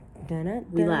We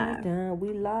live.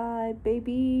 We live,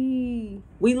 baby.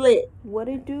 We lit. What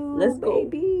it do, Let's go.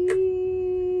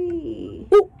 baby?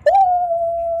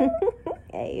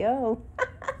 Hey, yo.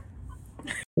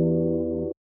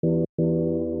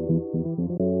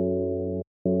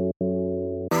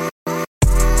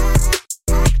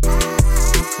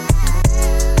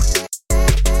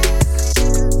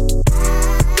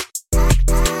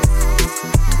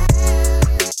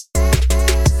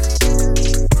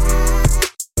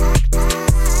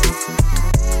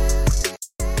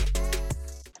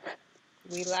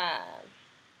 We live.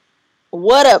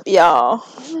 What up, y'all?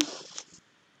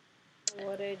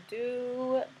 What it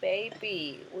do,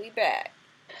 baby? We back.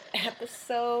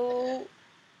 Episode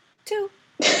 2.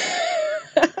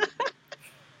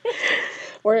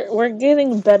 We're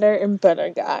getting better and better,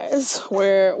 guys.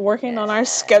 We're working on our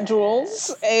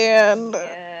schedules and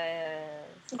Yes.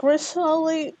 we're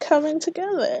slowly coming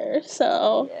together.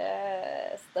 So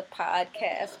Yes. The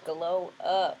podcast glow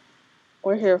up.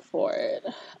 we're here for it.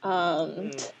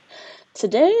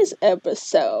 Today's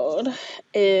episode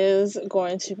is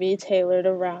going to be tailored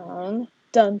around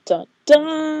dun dun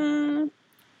dun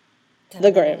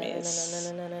the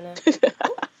Grammys.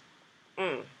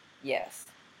 Yes.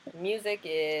 Music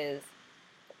is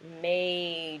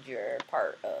major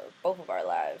part of both of our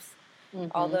lives.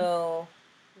 Mm-hmm. Although,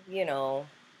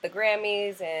 the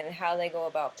Grammys and how they go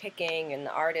about picking and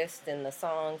the artists and the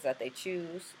songs that they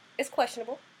choose is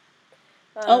questionable.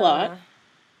 A lot.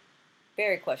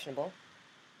 Very questionable.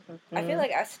 Mm-hmm. I feel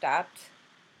like I stopped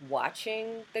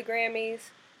watching the Grammys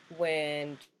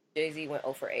when Jay-Z went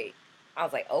 0 for 8. I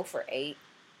was like, 0 for 8?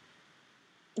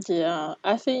 Yeah,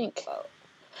 I think...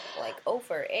 0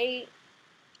 for 8?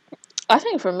 I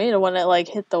think for me, the one that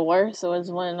hit the worst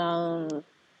was when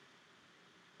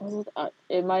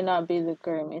it might not be the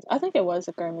Grammys. I think it was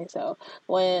the Grammys. So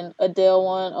when Adele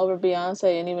won over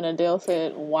Beyonce, and even Adele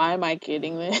said, "Why am I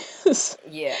getting this?"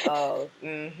 Yeah. Oh.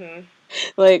 Mhm.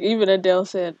 Even Adele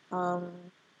said,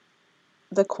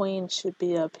 "The Queen should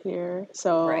be up here,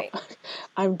 so right.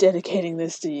 I'm dedicating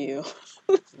this to you."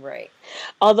 Right.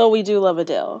 Although we do love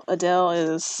Adele. Adele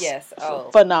is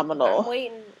phenomenal.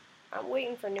 I'm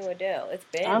waiting for new Adele. It's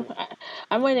been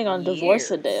I'm waiting on years. Divorce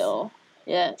Adele.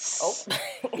 Yes. Oh.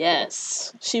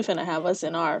 Yes. She finna have us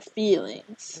in our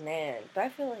feelings. Man, but I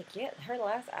feel like, her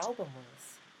last album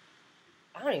was...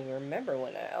 I don't even remember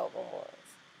when that album was.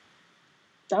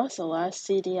 That was the last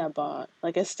CD I bought.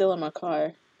 It's still in my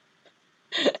car.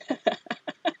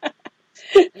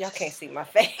 Y'all can't see my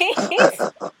face.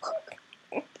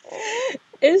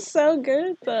 It's so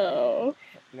good, though.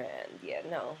 Man, yeah,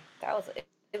 no.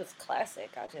 It was classic.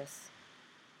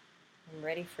 I'm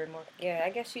ready for more. Yeah, I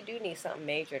guess you do need something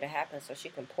major to happen so she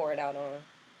can pour it out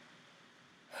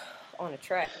on a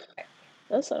track.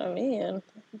 That's what I mean.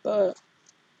 But,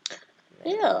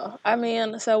 yeah. I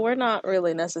mean, so we're not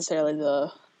really necessarily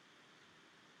the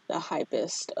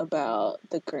hypest about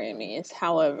the Grammys.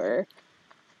 However,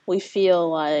 we feel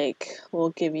like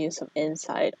we'll give you some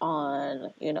insight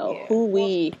on, who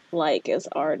we like as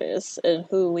artists and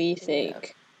who we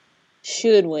think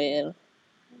should win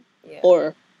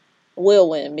or will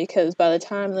win, because by the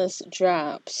time this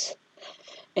drops,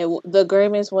 the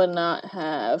Grammys would not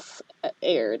have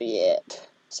aired yet.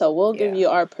 So we'll give you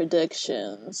our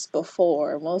predictions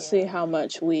before, and we'll see how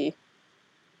much we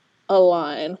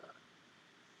align.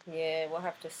 Yeah, we'll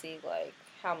have to see,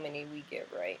 how many we get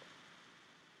right.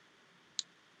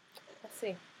 Let's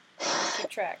see. Keep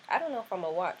track. I don't know if I'm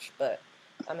going to watch, but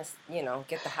I'm going to,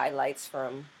 get the highlights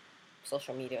from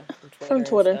social media, from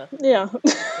Twitter. And stuff. Yeah.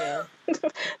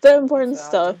 The important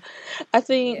stuff. I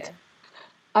think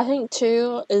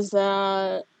too is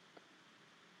that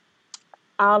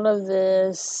out of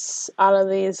these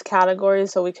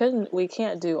categories, so we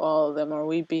can't do all of them or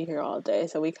we'd be here all day.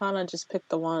 So we kind of just pick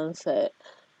the ones that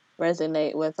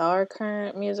resonate with our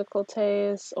current musical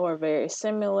tastes or very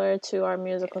similar to our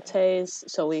musical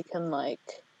tastes, so we can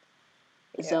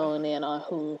zone in on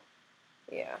who.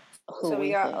 Yeah. Who so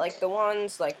we got think. The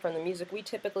ones from the music we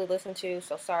typically listen to.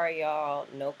 So sorry, y'all,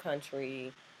 no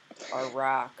country or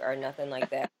rock or nothing like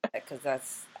that,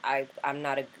 because I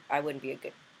wouldn't be a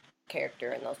good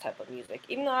character in those type of music.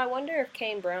 Even though I wonder if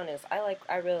Kane Brown is. I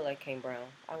really like Kane Brown.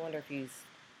 I wonder if he's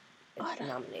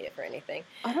nominated for anything.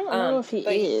 I don't know if he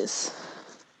is.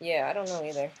 Yeah, I don't know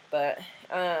either. But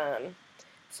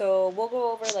so we'll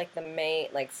go over the main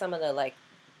some of the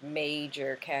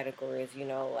major categories,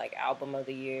 album of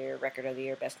the year, record of the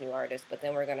year, best new artist, but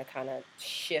then we're going to kind of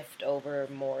shift over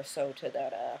more so to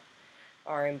that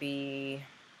R&B,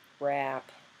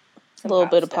 rap, a little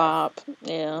bit of pop.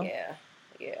 Yeah.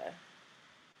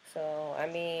 So I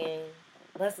mean,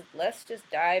 let's just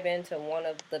dive into one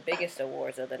of the biggest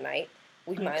awards of the night.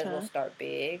 We might as well Okay. start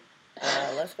big.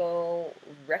 Let's go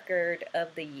record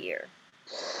of the year.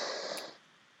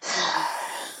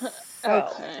 So,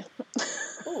 Okay.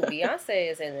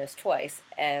 Beyonce is in this twice,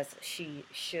 as she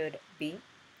should be.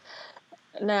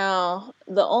 Now,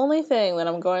 the only thing that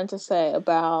I'm going to say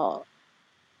about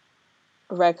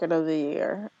record of the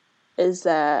year is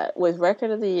that with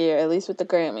record of the year, at least with the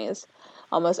Grammys,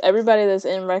 almost everybody that's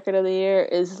in record of the year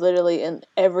is literally in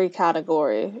every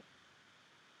category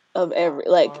of every,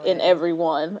 like, in Already. every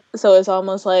one. So it's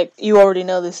almost like you already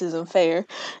know this isn't fair.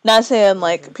 Not saying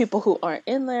like people who aren't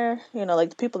in there, like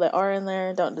the people that are in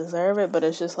there don't deserve it, but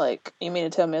it's just like, you mean to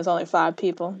tell me it's only 5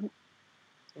 people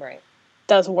Right.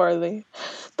 that's worthy?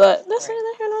 But that's Right.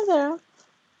 neither here nor there.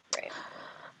 Right.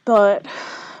 But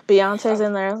Beyonce's So,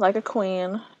 in there like a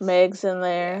queen. Meg's in yeah.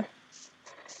 there.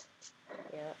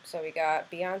 Yeah. So we got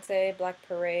Beyonce, Black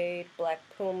Parade, Black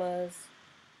Pumas,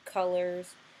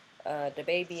 Colors, the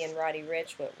Baby and Roddy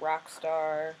Ricch with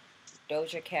Rockstar,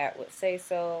 Doja Cat with Say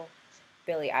So,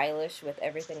 Billie Eilish with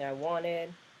Everything I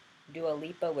Wanted, Dua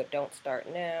Lipa with Don't Start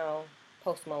Now,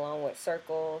 Post Malone with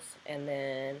Circles, and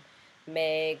then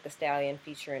Meg The Stallion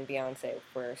featuring Beyonce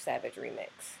for Savage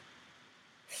Remix.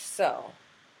 So,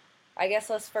 I guess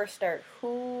let's first start.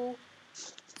 Who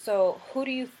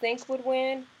do you think would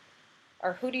win?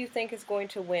 Or who do you think is going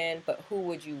to win, but who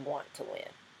would you want to win?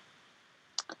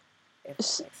 If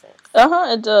that makes sense.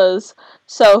 It does.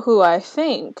 So who I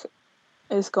think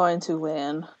is going to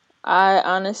win? I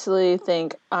honestly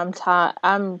think I'm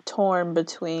torn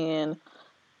between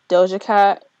Doja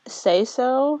Cat, Say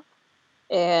So,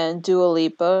 and Dua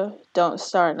Lipa, Don't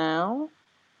Start Now.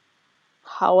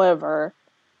 However,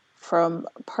 from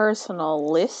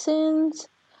personal listens,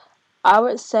 I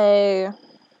would say,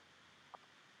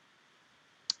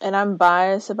 and I'm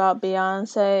biased about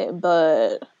Beyonce,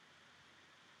 but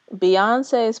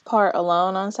Beyonce's part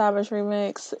alone on Savage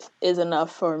Remix is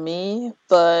enough for me,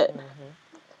 but Mm-hmm.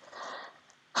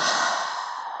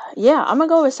 yeah, I'm gonna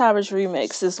go with Savage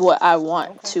Remix is what I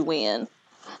want Okay. to win,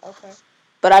 Okay.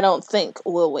 but I don't think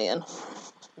will win.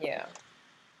 Yeah.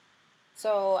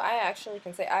 So I actually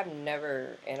can say I've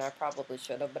never, and I probably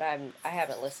should have, but I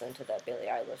haven't listened to that Billie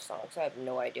Eilish song, so I have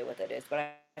no idea what that is. But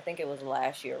I think it was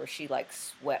last year where she like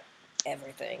swept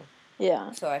everything.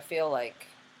 Yeah, So I feel like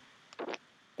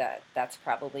that's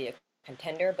probably a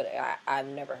contender, but I've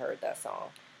never heard that song.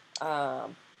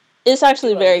 Um, it's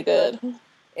actually Dua very Lipa, good.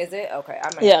 is it okay?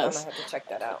 I'm gonna Yes, have to check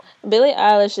that out. Billie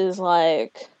Eilish is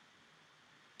like,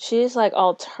 she's like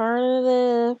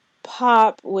alternative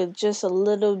pop with just a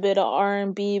little bit of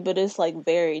R&B, but it's like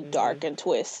very Mhm. dark and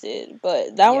twisted.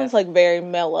 But that one's Yep. like very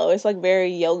mellow. It's like very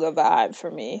yoga vibe for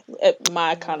me.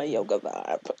 My kind of Mm, yoga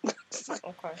vibe.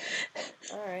 okay.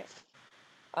 All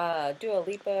right. Dua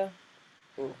Lipa.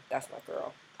 Ooh, that's my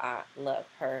girl. I love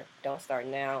her. Don't Start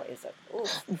Now is a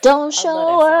oof. Don't I love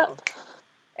show that song. up.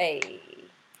 Hey,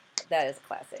 that is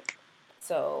classic.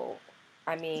 So,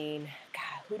 I mean,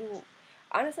 God, who do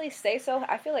honestly Say So?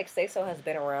 I feel like Say So has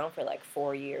been around for like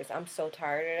 4 years. I'm so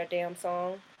tired of that damn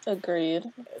song. Agreed.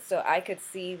 So I could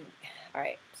see. All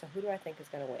right. So who do I think is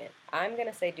gonna win? I'm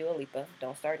gonna say Dua Lipa.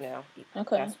 Don't Start Now.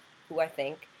 Okay. That's who I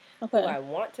think. Who Okay. I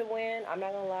want to win. I'm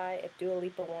not gonna lie. If Dua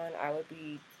Lipa won, I would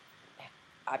be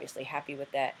obviously happy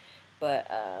with that. But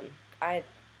I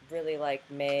really like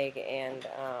Meg and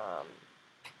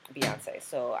Beyonce,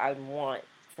 so I want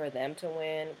for them to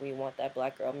win. We want that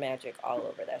black girl magic all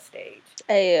over that stage.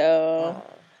 Ayo. Uh,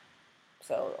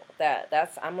 so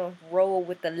that's I'm gonna roll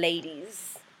with the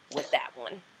ladies with that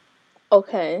one.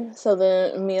 Okay, so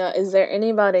then Mia, is there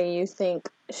anybody you think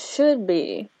should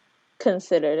be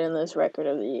considered in this record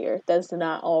of the year that's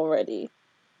not already?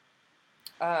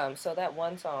 So that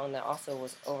one song that also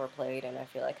was overplayed and I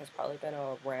feel like has probably been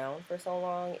around for so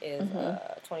long is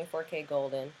Mm-hmm. 24K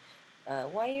Golden.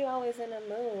 Why you always in a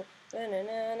mood?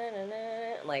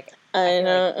 Na-na-na-na-na-na. Like I I feel like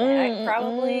know. that Mm-mm.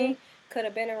 probably could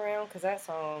have been around because that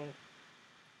song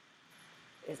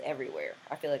is everywhere.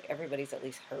 I feel like everybody's at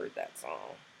least heard that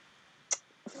song.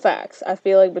 Facts. I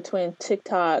feel like between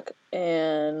TikTok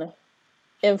and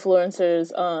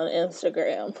influencers on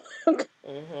Instagram,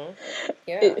 Mm-hmm.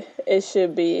 Yeah. it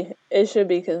should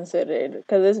be considered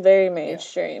because it's very Yeah.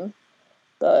 mainstream.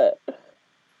 But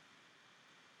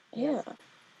Yep. yeah,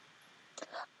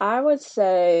 I would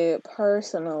say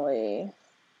personally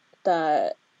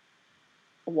that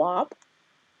WAP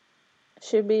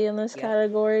should be in this Yep.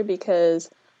 category because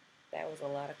That was a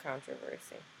lot of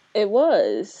controversy. it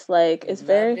was like You it's loved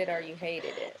very it or you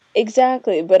hated it.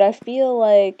 exactly, but I feel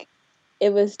like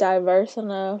it was diverse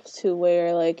enough to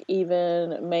where like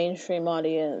even mainstream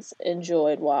audience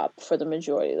enjoyed WAP for the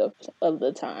majority of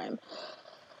the time.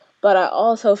 But I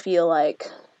also feel like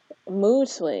Mood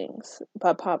Swings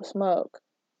by Pop Smoke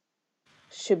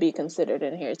should be considered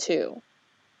in here too.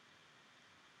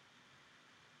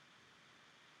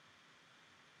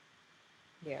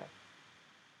 Yeah.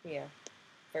 Yeah.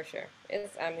 For sure.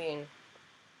 I mean,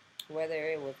 whether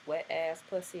it was wet ass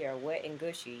pussy or wet and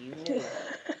gushy, you knew.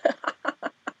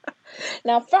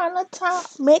 Now from the top,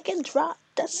 make it drop.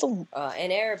 That's some.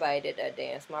 And everybody did that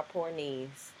dance. My poor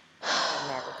knees have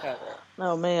not recovered.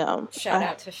 Oh man. Shout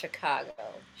out to Chicago,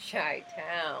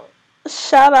 Chi-Town.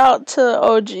 Shout out to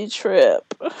OG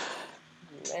Trip.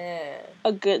 Man.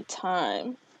 A good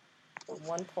time.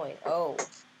 1.0.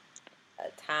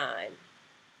 A time.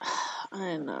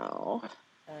 I know.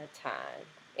 A time.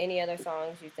 Any other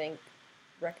songs you think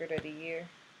record of the year?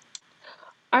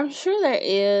 I'm sure there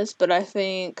is, but I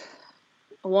think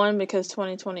one, because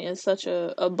 2020 is such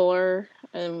a blur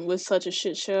and was such a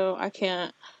shit show, I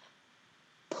can't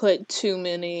put too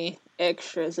many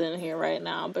extras in here right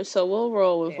now. But so we'll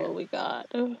roll with what we got.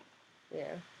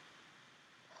 Yeah.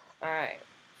 All right.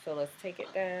 So let's take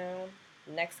it down.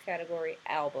 Next category,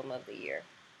 album of the year.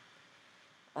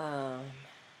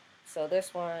 So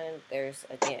this one, there's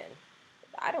again,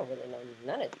 I don't really know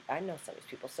none of these. I know some of these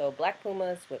people. So Black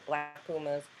Pumas with Black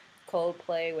Pumas,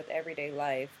 Coldplay with Everyday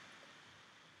Life,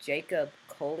 Jacob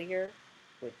Collier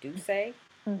with Douce.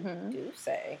 Mm-hmm.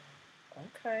 Douce.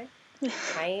 Okay.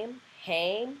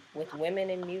 Haim with Women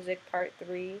in Music Part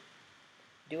 3.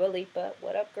 Dua Lipa,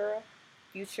 What Up Girl?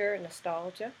 Future,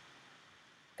 Nostalgia.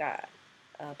 God.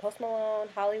 Post Malone,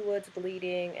 Hollywood's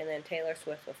Bleeding, and then Taylor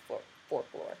Swift with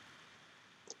Folklore.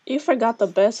 You forgot the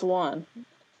best one.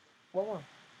 What one?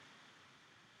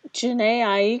 Jhené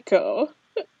Aiko.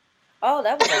 Oh,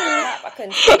 that was at the top. I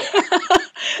couldn't see it.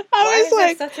 Why is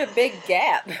there such a big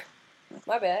gap?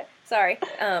 My bad. Sorry.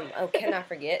 Oh, cannot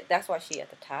forget. That's why she at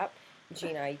the top.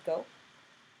 Gina Aiko.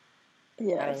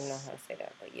 Yes. I don't even know how to say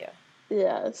that, but yeah.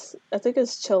 Yes. I think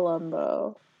it's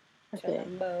Chilumbo.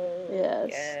 Chilumbo. Yes.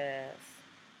 Yes.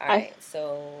 Alright,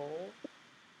 so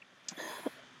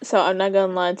I'm not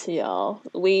gonna lie to y'all.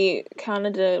 We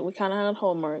kinda had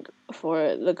homework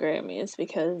for the Grammys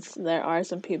because there are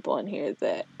some people in here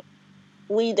that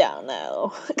we don't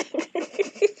know.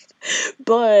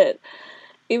 But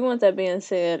even with that being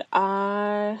said,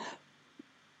 I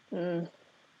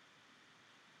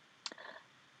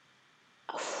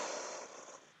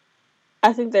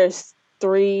think there's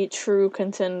 3 true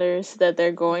contenders that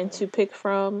they're going to pick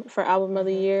from for album of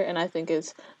the year, and I think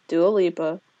it's Dua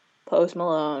Lipa, Post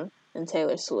Malone, and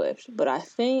Taylor Swift. But I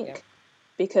think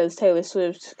because Taylor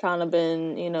Swift's kind of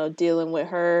been, dealing with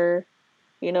her,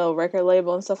 record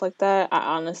label and stuff like that,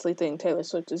 I honestly think Taylor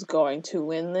Swift is going to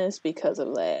win this because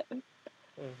of that.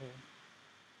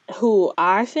 Who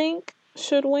I think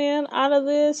should win out of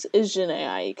this is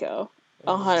Jhené Aiko.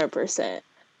 100%.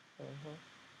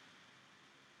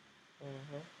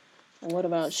 What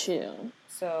about you?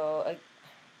 So,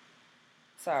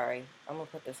 sorry. I'm going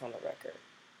to put this on the record.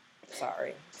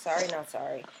 Sorry, not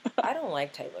sorry. I don't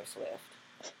like Taylor Swift.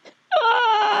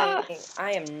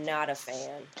 I am not a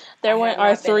fan. There went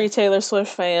our 3 Taylor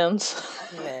Swift fans.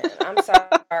 Man, I'm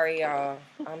sorry, y'all.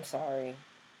 I'm sorry.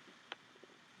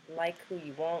 Like who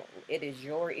you want. It is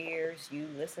your ears. You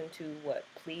listen to what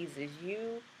pleases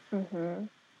you.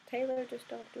 Taylor just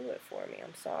don't do it for me.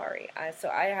 I'm sorry. I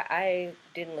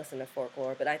didn't listen to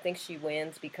Folklore, but I think she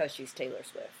wins because she's Taylor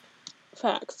Swift.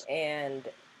 Facts. And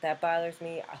that bothers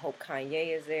me. I hope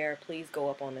Kanye is there. Please go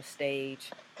up on the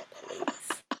stage.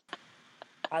 Please.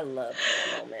 I loved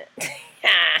that moment.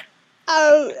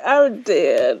 I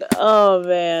did. Oh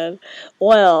man.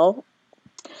 Well,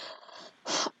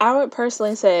 I would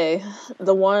personally say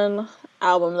the one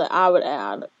album that I would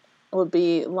add would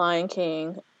be Lion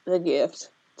King, The Gift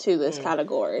to this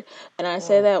category. And I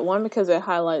say that one because it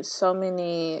highlights so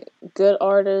many good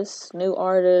artists, new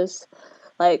artists.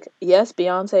 Like, yes,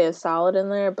 Beyonce is solid in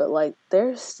there, but like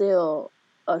there's still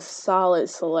a solid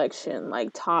selection,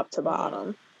 like top to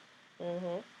bottom.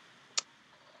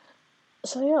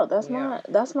 So yeah,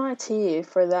 that's my tea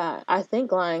for that. I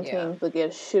think Lion King, The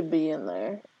Gift should be in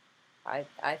there. I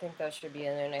think that should be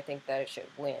in there, and I think that it should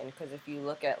win because if you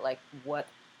look at like what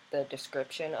the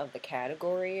description of the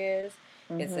category is,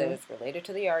 it says it's related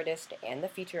to the artist and the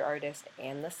feature artist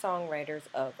and the songwriters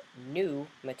of new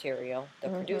material, the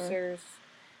producers,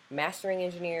 mastering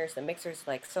engineers, the mixers.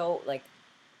 Like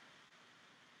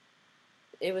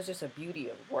it was just a beauty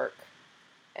of work,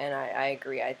 and I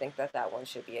agree. I think that one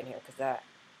should be in here because that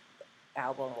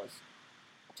album was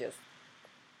just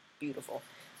beautiful.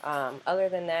 Other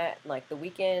than that, like The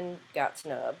Weeknd got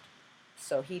snubbed,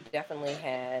 so he definitely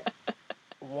had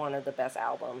one of the best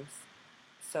albums.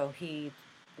 So The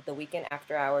Weeknd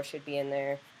After Hours should be in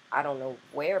there. I don't know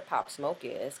where Pop Smoke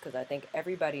is because I think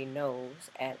everybody knows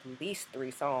at least 3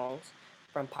 songs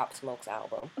from Pop Smoke's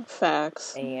album.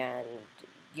 Facts. And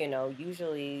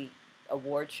usually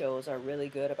award shows are really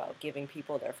good about giving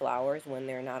people their flowers when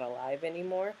they're not alive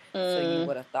anymore. So you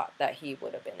would have thought that he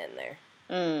would have been in there.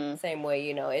 Same way,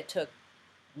 it took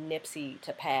Nipsey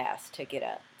to pass to get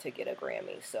a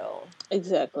Grammy. So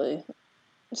exactly.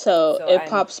 So so if I'm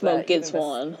Pop Smoke but gets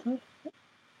one,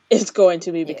 it's going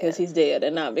to be because yeah. he's dead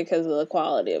and not because of the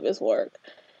quality of his work.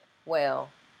 Well,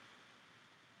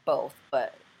 both,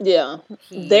 but yeah,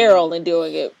 they're only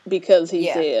doing it because he's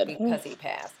yeah, dead. because he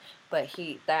passed. But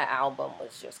that album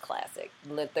was just classic.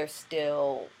 There's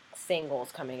still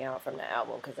singles coming out from the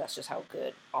album because that's just how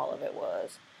good all of it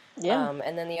was. Yeah.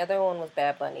 And then the other one was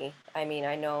Bad Bunny. I mean,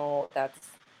 I know I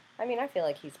feel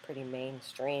like he's pretty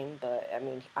mainstream, but I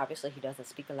mean, obviously he doesn't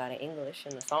speak a lot of English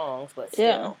in the songs, but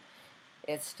still,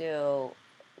 it still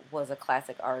was a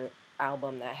classic art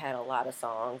album that had a lot of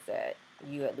songs that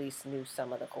you at least knew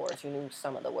some of the chorus, you knew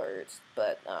some of the words.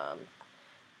 But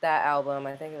that album,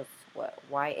 I think it was what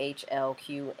YHLQMOLG,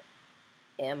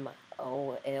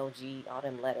 all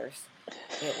them letters.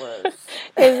 It was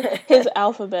his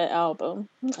alphabet album.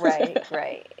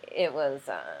 right. It was.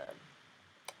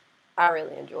 I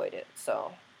really enjoyed it.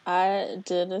 So I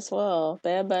did as well.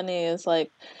 Bad Bunny is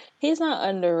like, he's not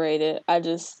underrated. I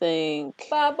just think.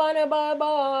 Bye Bunny, bye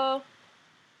bye.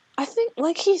 I think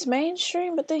like he's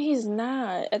mainstream, but then he's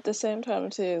not at the same time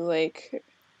too. Like,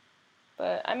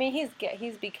 but I mean, he's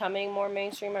becoming more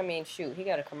mainstream. I mean, shoot, he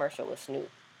got a commercial with Snoop.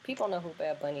 People know who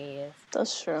Bad Bunny is.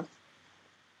 That's true.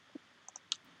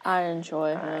 I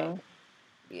enjoy All right. him.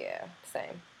 Yeah,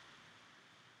 same.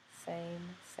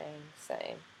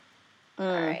 All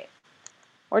right.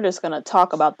 We're just going to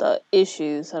talk about the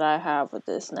issues that I have with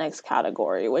this next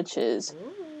category, which is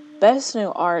Best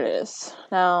New Artist.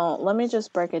 Now, let me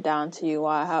just break it down to you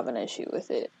why I have an issue with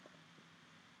it.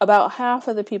 About half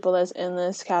of the people that's in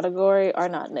this category are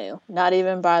not new, not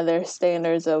even by their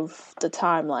standards of the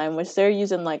timeline, which they're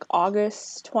using like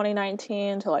August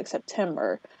 2019 to like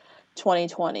September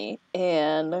 2020.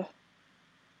 And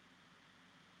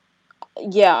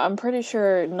yeah, I'm pretty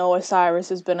sure Noah Cyrus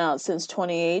has been out since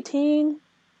 2018,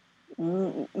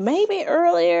 maybe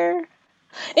earlier.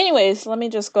 Anyways, let me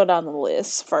just go down the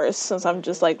list first, since I'm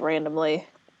just like randomly.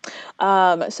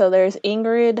 So there's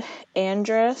Ingrid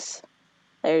Andress,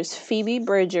 there's Phoebe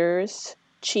Bridgers,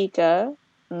 Chica,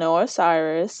 Noah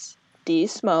Cyrus, D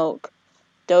Smoke,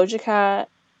 Doja Cat,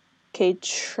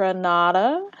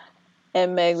 Kaytranada,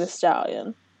 and Meg Thee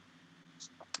Stallion.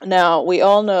 Now, we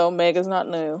all know Meg is not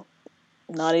new.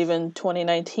 Not even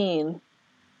 2019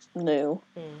 new.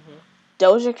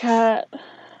 Doja Cat,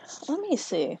 let me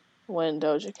see when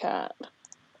Doja Cat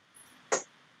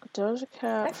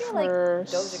I feel like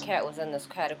first. Doja Cat was in this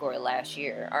category last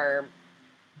year. Or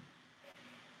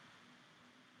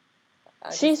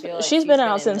I just feel like she's been she's been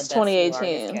out in the since best new artist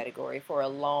 2018. category for a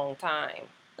long time.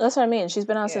 That's what I mean. She's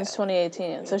been out since Yeah.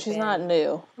 2018, so she's not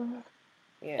new.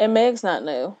 Yeah. And Meg's not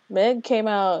new. Meg came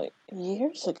out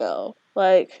years ago.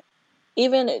 Like,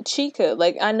 even Chica,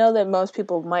 like, I know that most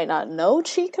people might not know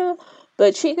Chica,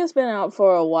 but Chica's been out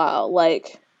for a while.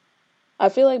 Like, I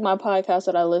feel like my podcast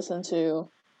that I listened to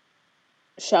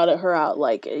shouted her out,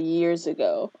 like, years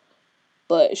ago.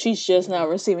 But she's just now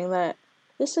receiving that.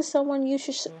 This is someone you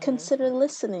should consider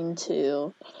listening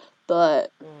to.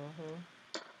 But,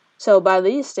 so by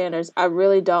these standards, I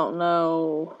really don't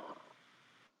know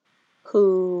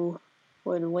who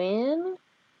would win.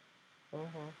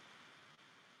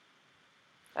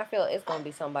 I feel it's gonna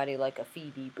be somebody like a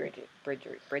Phoebe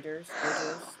Bridgers.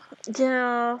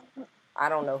 Yeah. I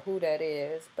don't know who that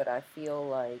is, but I feel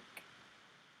like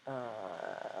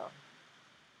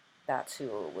that's who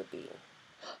it would be.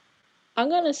 I'm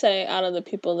gonna say out of the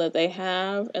people that they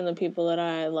have and the people that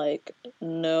I like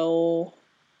know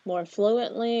more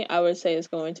fluently, I would say it's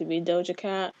going to be Doja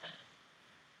Cat.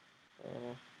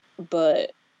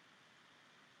 But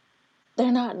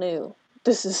they're not new.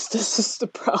 This is the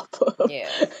problem. Yeah.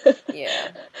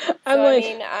 I'm So like,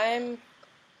 I mean,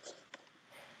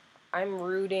 I'm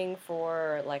rooting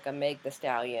for like a Meg Thee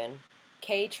Stallion.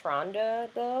 Kaytranada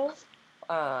though,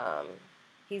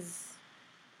 he's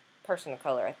person of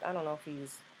color. I don't know if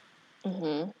he's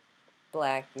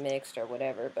black mixed or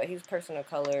whatever, but he's person of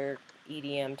color,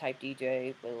 EDM type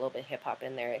DJ with a little bit hip hop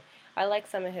in there. I like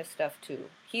some of his stuff too.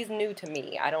 He's new to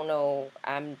me. I don't know.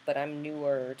 I'm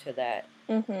newer to that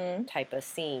type of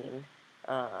scene.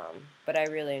 But I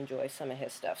really enjoy some of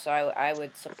his stuff, so I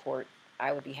would support.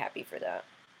 I would be happy for that.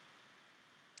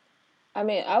 I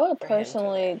mean, I would For him to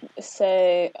personally win.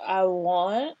 say I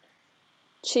want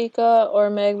Chica or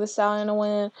Meg the Stallion to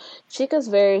win. Chica's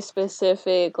very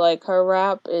specific. Like her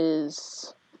rap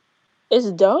is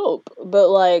dope, but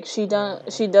like Mm-hmm.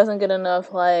 she doesn't get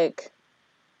enough like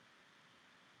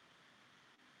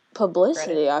Credit.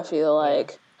 publicity, I feel Yeah.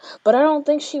 like. But I don't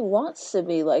think she wants to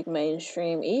be like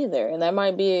mainstream either, and that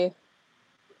might be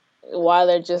why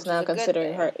they're just Which is now a good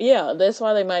considering her. thing. Yeah, that's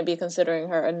why they might be considering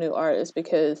her a new artist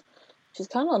because she's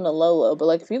kind of on the low low. But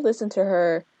like if you listen to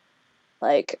her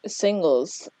like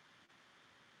singles,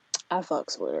 I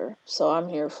fucks with her, so I'm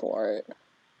here for it.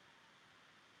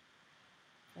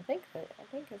 I think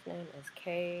his name is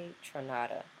K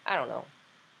Tronada. I don't know.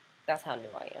 That's how new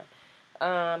I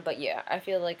am. But yeah, I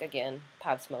feel like again,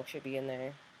 Pop Smoke should be in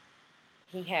there.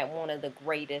 He had one of the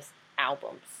greatest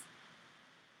albums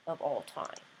of all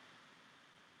time,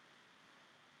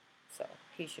 so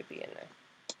he should be in there.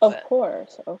 Of But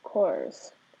course, of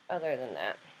course. other than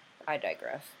that, I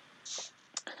digress.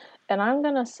 And I'm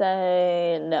gonna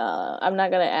say no. I'm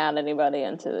not gonna add anybody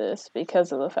into this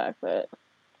because of the fact that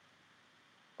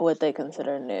what they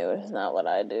consider new is not what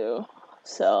I do.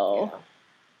 So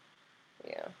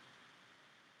Yeah,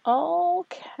 yeah.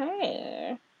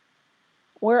 okay.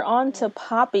 We're on Yeah. to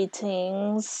Poppy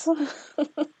Tings.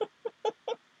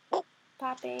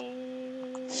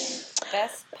 Popping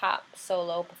best pop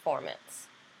solo performance.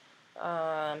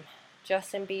 Um,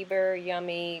 Justin Bieber,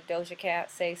 Yummy, Doja Cat,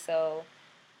 Say So.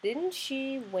 Didn't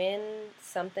she win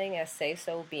something as Say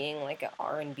So being like an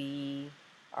R&B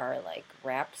or like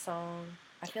rap song?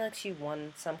 I feel like she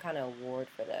won some kind of award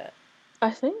for that. I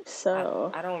think I,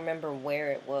 so. I don't remember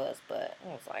where it was, but I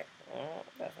was like,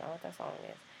 that's not what that song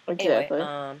is. Anyway,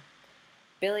 Exactly.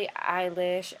 Billie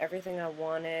Eilish, Everything I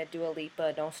Wanted, Dua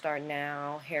Lipa, Don't Start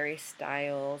Now, Harry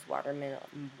Styles,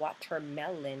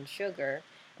 Watermelon Sugar,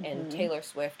 and Hmm. Taylor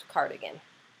Swift, Cardigan.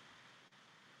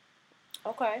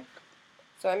 Okay.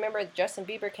 So I remember Justin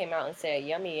Bieber came out and said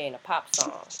Yummy ain't a pop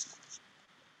song.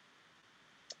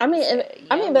 I He mean, and, said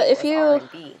I mean, but Yummy was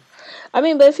R&B.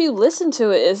 if you listen to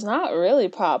it, it's not really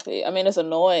poppy. I mean, it's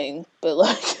annoying, but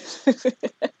like,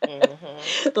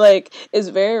 Mm-hmm. like it's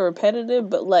very repetitive.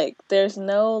 But like, there's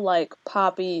no like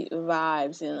poppy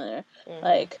vibes in there. Mm-hmm.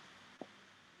 Like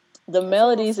the It's a little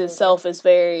melodies smoother. itself is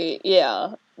very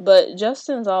yeah. But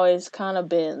Justin's always kind of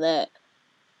been that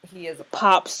He is a pop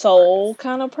pop soul artist.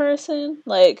 kind of person.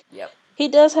 Like Yep. he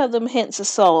does have them hints of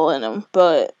soul in him,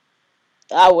 but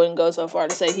I wouldn't go so far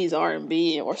to say he's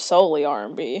R&B or solely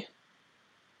R&B.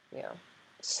 Yeah.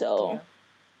 So, Yeah.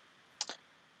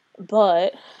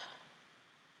 but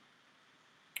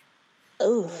You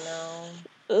oof, know,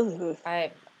 oof.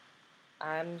 I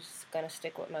I'm just gonna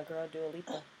stick with my girl Dua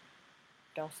Lipa.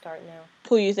 Don't start now.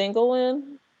 Who you think will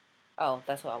win? Oh,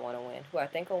 that's what I want to win. Who I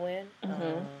think will win?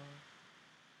 Mm-hmm.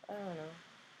 I don't know.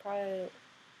 Probably,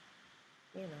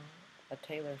 you know, a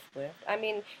Taylor Swift. I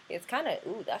mean, it's kind of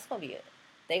ooh. That's gonna be it.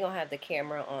 They gonna have the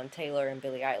camera on Taylor and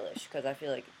Billie Eilish because I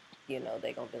feel like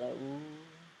they gonna be like ooh,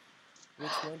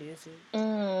 which one is it?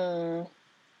 Mm,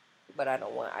 But I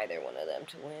don't want either one of them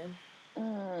to win.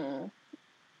 mm.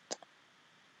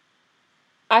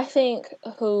 I think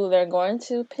who they're going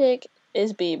to pick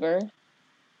is Bieber,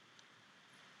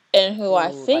 and who I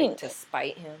Ooh, like to think,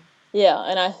 spite him. yeah,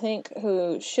 and I think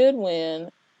who should win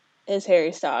is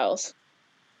Harry Styles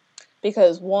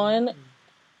because one,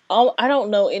 Mm. I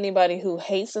don't know anybody who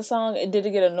hates the song. Did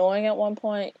it get annoying at one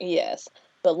point? Yes,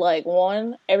 but like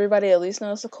one, everybody at least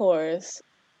knows the chorus.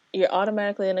 You're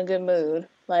automatically in a good mood.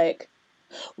 Like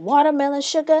watermelon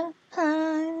sugar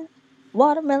high,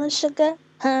 watermelon sugar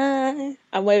high.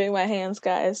 I'm waving my hands,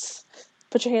 guys.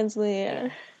 Put your hands in the No,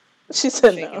 air. She I'm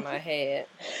said shaking no. my head.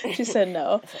 She said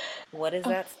no. What is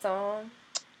that song?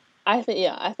 I think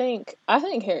yeah, I think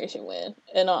Harry should win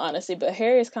in all honesty, but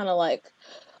Harry's kind of like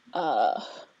uh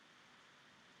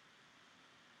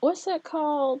what's that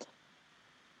called?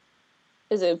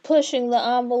 Is it pushing the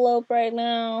envelope right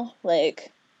now?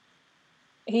 Like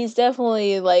he's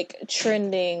definitely like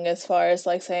trending as far as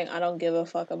like saying I don't give a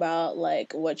fuck about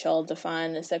like what y'all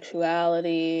define as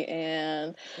sexuality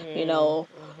and you know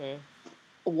Mm-hmm.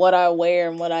 what I wear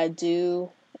and what I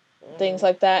do, things Mm-hmm.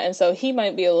 like that. And so he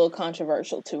might be a little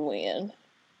controversial to win,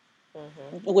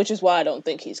 Mm-hmm. which is why I don't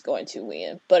think he's going to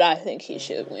win, but I think he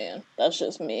should Mm-hmm. win. That's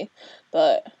just me.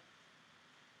 But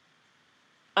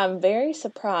I'm very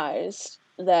surprised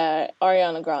that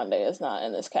Ariana Grande is not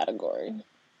in this category.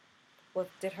 Well,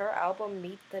 did her album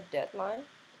meet the deadline?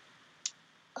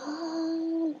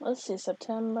 Let's see,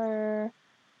 September.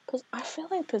 I feel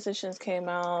like Positions came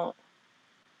out.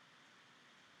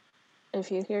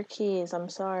 If you hear keys, I'm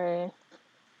sorry.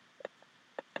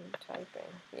 I'm typing.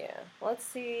 Yeah. Let's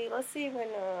see. Let's see when.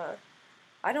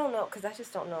 I don't know because I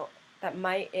just don't know.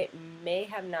 It may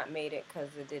have not made it because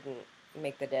it didn't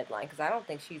make the deadline because I don't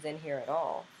think she's in here at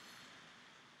all.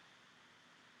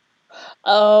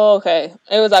 Oh, okay.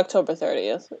 It was October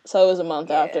 30th, so it was a month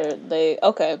after Yeah. they.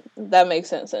 Okay, that makes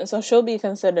sense. And so she'll be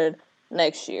considered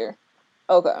next year.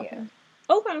 Okay. Yeah.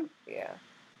 Okay. Yeah.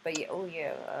 But yeah. Oh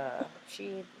yeah.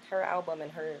 Her album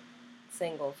and her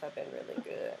singles have been really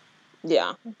good.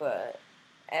 Yeah. But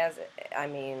as I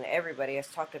mean, everybody has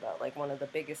talked about like one of the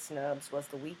biggest snubs was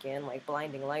The Weeknd. Like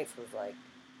Blinding Lights was like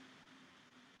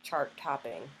chart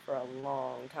topping for a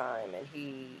long time, and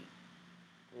he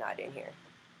not in here.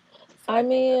 So I I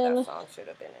think that mean, song should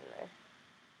have been in there.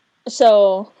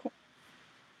 so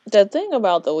the thing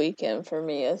about the Weeknd for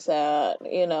me is that,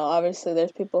 obviously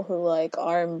there's people who like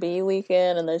R&B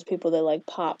Weeknd and there's people that like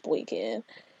pop Weeknd.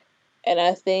 And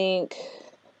I think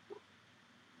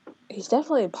he's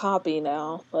definitely poppy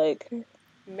now. Like,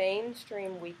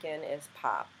 Mainstream Weeknd is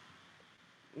pop.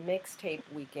 Mixtape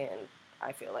Weeknd,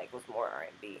 I feel like was more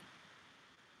R&B.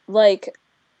 like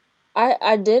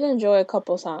I did enjoy a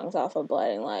couple songs off of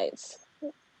Blinding Lights.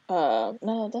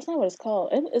 No, that's not what it's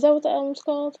called. Is that what the album's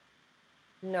called?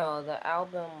 No, the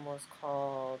album was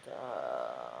called.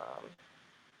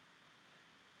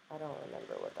 I don't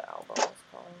remember what the album was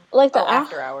called. Like Oh,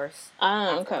 After Hours.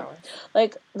 After okay. Hours.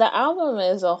 Like the album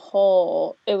as a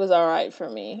whole, it was alright for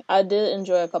me. I did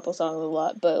enjoy a couple songs a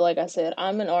lot, but like I said,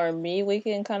 I'm an R&B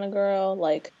Weeknd kind of girl,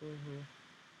 like Mm-hmm.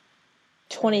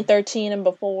 Same. 2013 and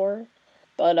before.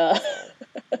 But Same.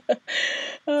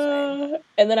 Same.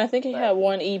 and then I think he had But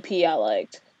one EP I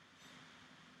liked.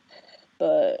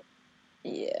 But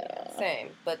yeah, yeah. same.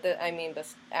 But but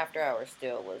After Hours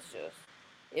still was just.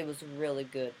 It was really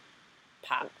good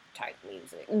pop type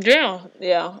music. Yeah,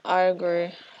 I Yeah. agree.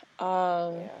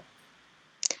 Um Yeah.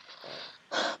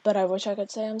 But but I wish I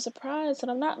could say I'm surprised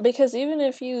and I'm not, because even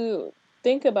if you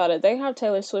think about it, they have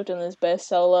Taylor Swift in this best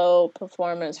solo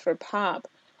performance for pop.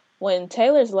 When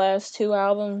Taylor's last two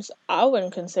albums, I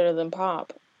wouldn't consider them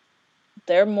pop.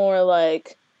 They're more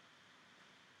like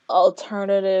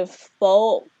alternative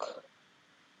folk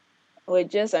with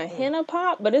just a mm, hint of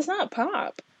pop, but it's not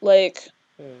pop. Like,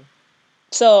 mm.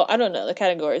 so I don't know. The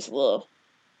category is a little.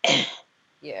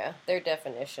 Yeah, their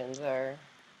definitions are.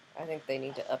 I think they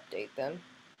need to update them.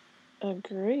 Get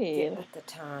Agreed. with the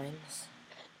times.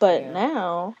 But Yeah.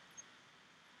 now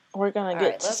we're gonna All get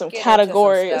right, to let's some get into some stuff.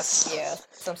 categories. Yeah,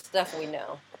 some stuff we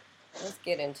know. Let's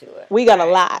get into it. We All got a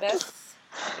right, lot. best.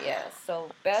 Yeah, so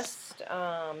best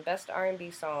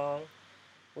R&B song.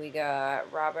 We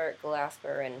got Robert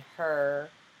Glasper and Her,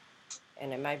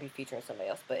 and it might be featuring somebody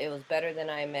else, but it was Better Than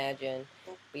I Imagined.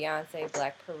 Beyonce,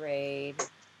 Black Parade,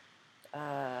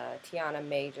 Tiana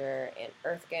Major, and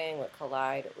Earth Gang with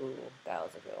Collide. Ooh, that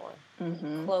was a good one.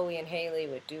 Mm-hmm. Chloe and Haley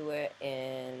would Do It,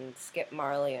 and Skip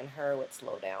Marley and Her would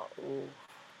Slow Down. Ooh.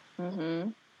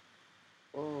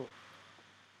 Mm-hmm. Ooh.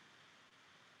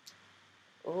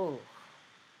 Ooh.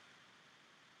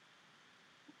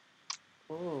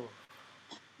 Ooh.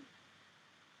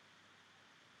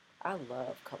 I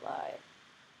love Collide.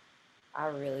 I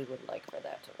really would like for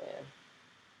that to win.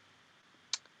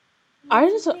 I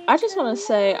just want to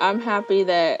say I'm happy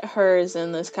that her is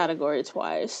in this category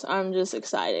twice. I'm just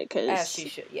excited As she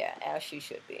because. should, yeah, as she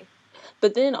should be.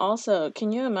 But then also,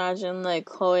 can you imagine like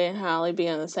Chloe and Halle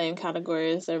being in the same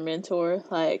category as their mentor?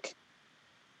 Like,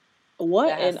 what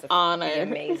That has an to be honor!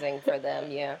 amazing for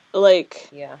them. Yeah, Like,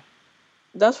 yeah.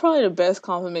 that's probably the best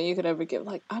compliment you could ever give.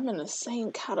 Like, I'm in the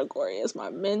same category as my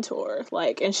mentor.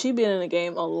 Like, and she been in the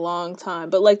game a long time,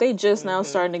 but like they just now Mhm.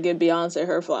 starting to give Beyonce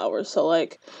her flowers. So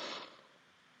like,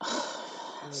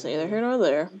 it's neither Mhm. here nor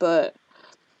there. But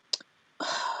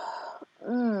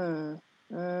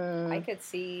I could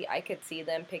see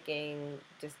them picking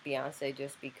just Beyonce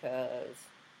just because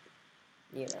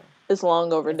you know it's long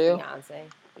it's overdue. Beyonce.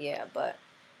 Yeah, but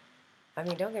I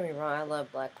mean, don't get me wrong. I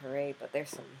love Black Parade, but there's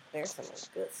some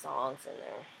good songs in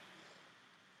there.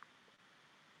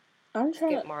 I'm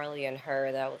trying Skip to. Marley and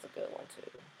Her, that was a good one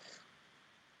too.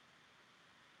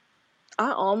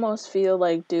 I almost feel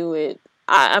like Do It.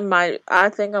 I might. I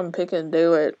think I'm picking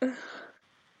Do It.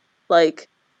 Like,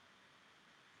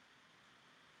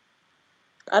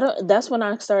 I don't. That's when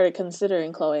I started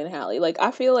considering Chloe and Halle. Like,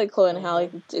 I feel like Chloe and Halle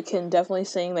Mhm. can definitely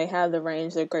sing. They have the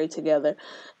range. They're great together.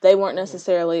 They weren't Mhm.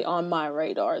 necessarily on my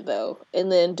radar though. And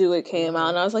then Do It came out, Mhm.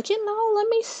 and I was like, let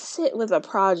me sit with a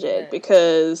project The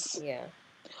because. yeah. Yep.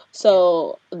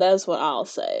 So that's what I'll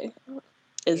say.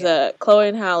 Is Yeah. that Chloe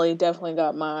and Halle definitely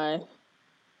got my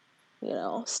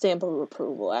stamp of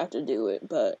approval after Do It,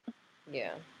 but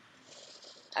Yeah.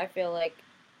 I feel like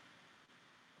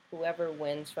whoever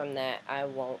wins from that, I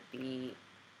won't be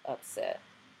upset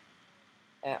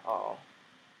at all.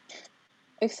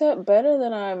 Except Better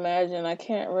Than I Imagined, I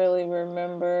can't really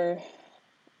remember.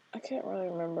 I can't really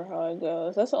remember how it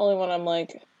goes. That's the only one I'm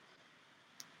like.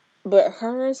 But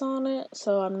Her is on it,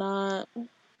 so I'm not.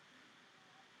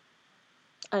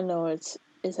 I know it's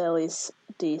at least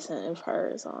decent if Her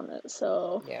is on it.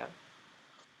 So Yeah.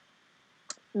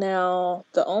 now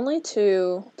the only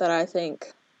two that I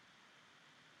think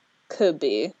could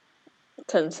be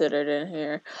considered in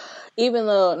here, even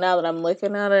though now that I'm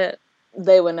looking at it,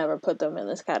 they would never put them in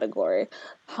this category.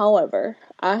 However,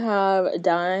 I have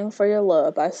Dying for Your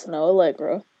Love by Snow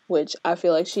Allegra, which I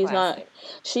feel like Classic.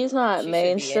 she's not She should be in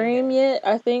mainstream here. yet.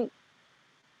 I think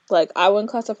like I wouldn't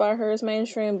classify her as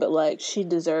mainstream, but like she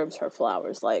deserves her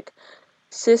flowers. Like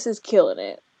sis is killing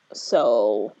it.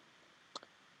 So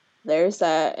there's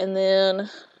that. And then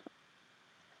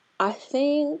I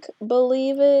think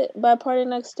Believe It by Party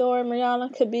Next Door and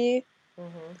Rihanna could be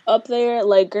Mm-hmm. up there.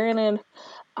 Like granted,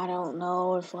 I don't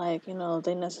know if like,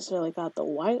 they necessarily got the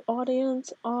white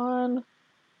audience on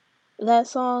that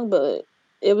song, but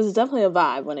it was definitely a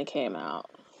vibe when it came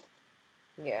out.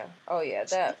 Yeah. Oh yeah.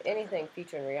 That anything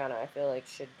featuring Rihanna, I feel like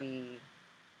should be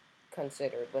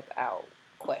considered without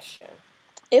question.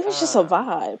 It was just a Um.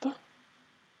 vibe.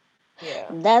 Yeah.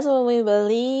 That's what we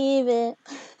believe it.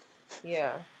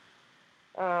 Yeah.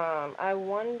 I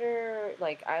wonder,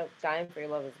 like, Dying for Your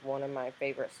Love is one of my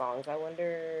favorite songs. I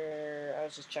wonder, I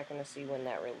was just checking to see when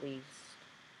that released,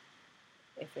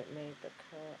 if it made the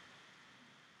cut.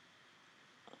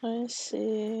 Let's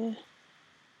see.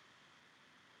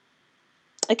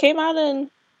 It came out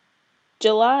in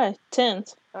July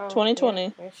 10th, Oh, yeah, 2020.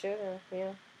 it should have,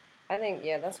 yeah. I think,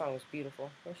 yeah, that song was beautiful.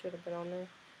 It should have been on there.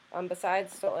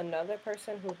 Besides, so another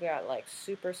person who got, like,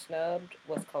 super snubbed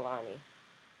was Kalani.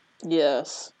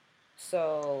 Yes.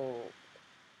 So,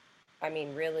 I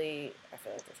mean, really, I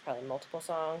feel like there's probably multiple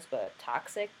songs, but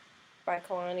Toxic by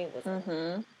Kalani was a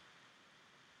Mm-hmm.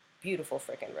 beautiful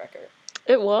freaking record.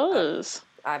 It I was.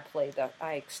 I played that.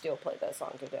 I still play that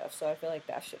song to death. So I feel like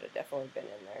that should have definitely been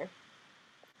in there.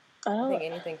 I I don't.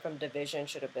 think anything from Division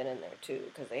should have been in there too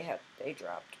because they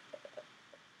dropped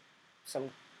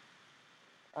some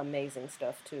amazing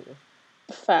stuff too.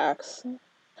 Facts.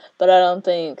 But I don't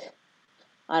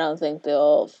think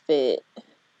they'll fit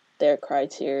their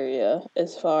criteria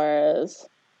as far as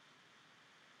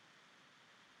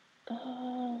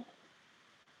uh,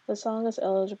 the song is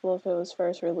eligible if it was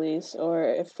first released or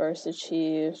if first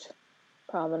achieved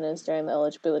prominence during the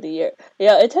eligibility year.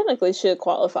 Yeah, it technically should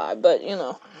qualify, but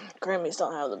Grammys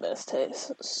don't have the best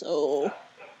taste. So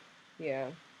Yeah.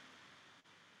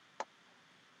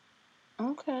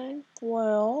 okay,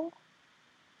 well,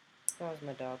 That was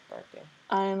my dog barking.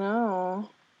 I know.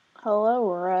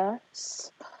 Hello,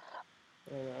 Rex.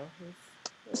 You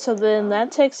know. So then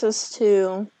that takes us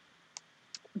to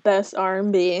best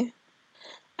R&B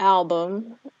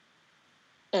album.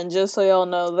 And just so y'all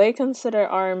know, they consider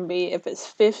R&B if it's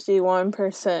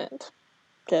 51%.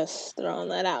 Just throwing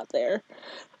that out there.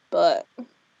 But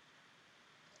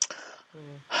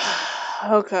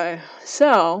okay.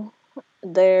 So,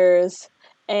 there's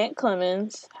Aunt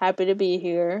Clemens, Happy to Be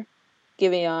Here,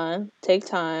 Giveon, Take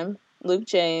Time, Luke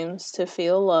James, To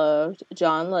Feel Loved,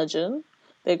 John Legend,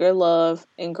 Bigger Love,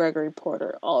 and Gregory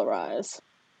Porter, All Rise.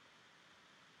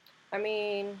 I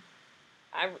mean,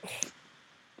 I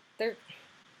they're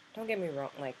don't get me wrong.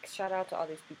 Like shout out to all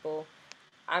these people.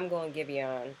 I'm going to give you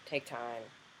on Take Time,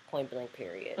 Point Blank.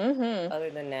 Period. Mm-hmm. Other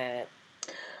than that,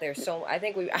 there's so I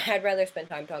think we. I'd rather spend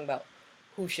time talking about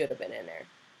who should have been in there.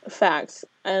 Facts.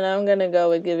 And I'm gonna go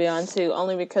with Giveon too,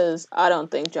 only because I don't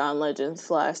think John Legend's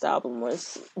last album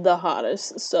was the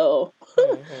hottest. So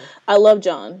Mm-hmm. I love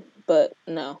John, but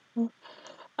no. Yeah.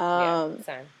 Um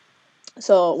Same.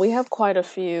 so we have quite a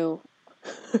few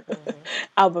Mm-hmm.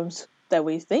 albums that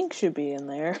we think should be in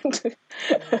there.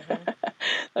 Mm-hmm.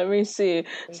 Let me see.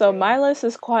 We So do. my list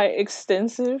is quite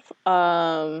extensive.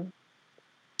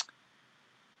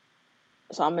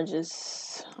 So I'm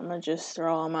gonna just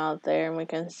throw them out there and we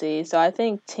can see. So I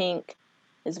think Tink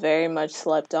is very much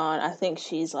slept on. I think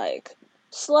she's like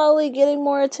slowly getting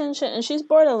more attention, and she's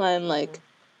borderline Mm-hmm. like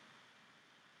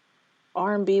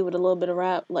R&B with a little bit of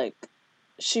rap. Like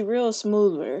she real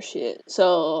smooth with her shit.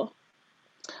 So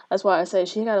that's why I say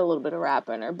she got a little bit of rap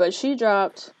in her. But she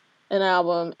dropped an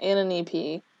album and an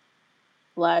EP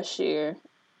last year.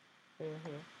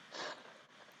 Mm-hmm.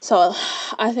 So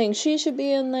I think she should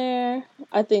be in there.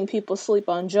 I think people sleep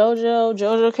on JoJo.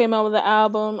 JoJo came out with an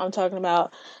album. I'm talking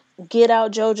about Get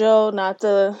Out JoJo, not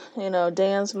the,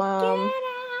 dance Get mom. out.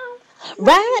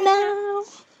 Right now.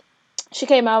 She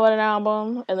came out with an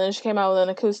album, and then she came out with an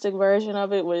acoustic version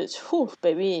of it, which, whew,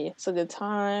 baby, it's a good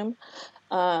time.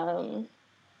 Kalani,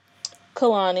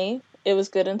 it was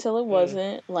good until it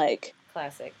wasn't. Like,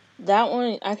 classic. That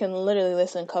one, I can literally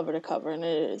listen cover to cover, and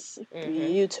it is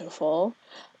beautiful.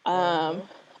 I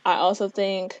also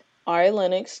think Ari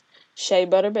Lennox, Shea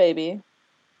Butter Baby.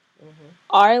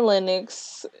 Ari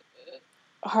Lennox,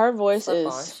 her voice Slept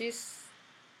on. is...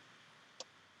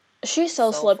 She's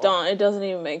so slept on, it doesn't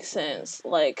even make sense.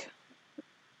 Like,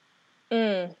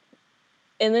 and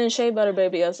then Shea Butter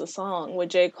Baby has a song with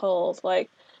J. Cole. Like,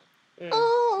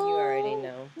 oh, you already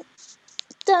know.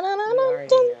 You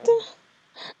already know.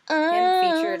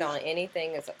 Him featured on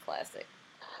anything is a classic.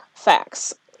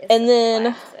 Facts. And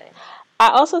then I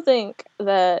also think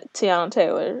that Tiana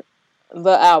Taylor,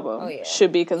 the album,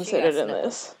 should be considered in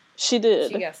this. She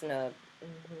did. She got snubbed.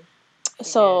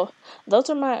 So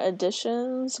those are my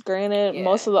additions. Granted,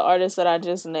 most of the artists that I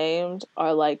just named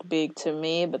are like big to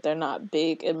me, but they're not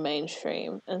big in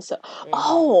mainstream. And so,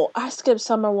 oh, I skipped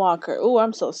Summer Walker. Oh,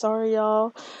 I'm so sorry,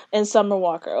 y'all. And Summer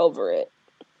Walker, over it.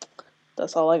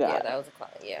 That's all I got. Yeah, that was a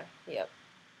yep.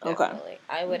 Definitely. Okay.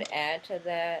 I would add to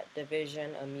that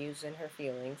Division, Amusing Her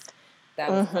Feelings. That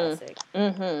was classic.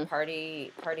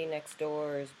 Party Next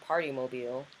Door's Party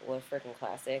Mobile was freaking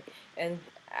classic. And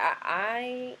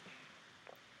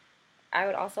I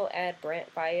would also add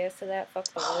Brent Faiyaz to that, Fuck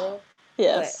the World.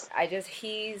 Yes. But I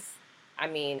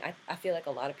feel like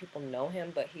a lot of people know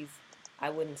him, but I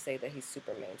wouldn't say that he's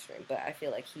super mainstream, but I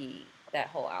feel like that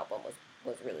whole album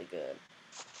was really good.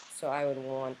 So I would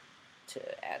want to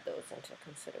add those into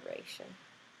consideration.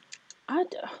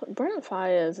 Brent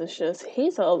Faiyaz is just he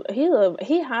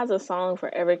has a song for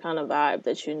every kind of vibe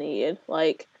that you need.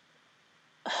 Like,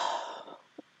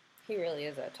 he really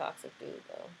is a toxic dude,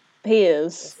 though. He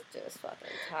is. It's just fucking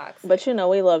toxic. But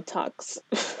we love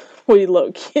we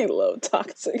low-key love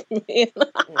toxic men.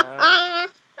 No.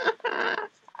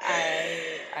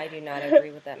 I do not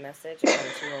agree with that message. I'm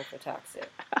too old for toxic.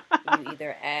 You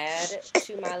either add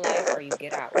to my life or you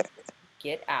get out.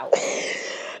 Get out.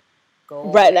 Go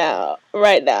away.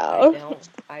 Right now.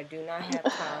 I do not have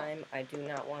time. I do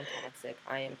not want toxic.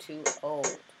 I am too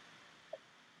old.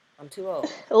 I'm too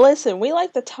old. Listen, we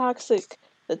like the toxic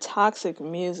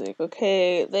music,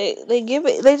 okay? They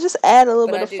just add a little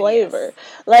bit of flavor.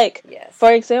 Yes. Like,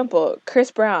 for example,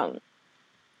 Chris Brown,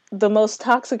 the most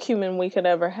toxic human we could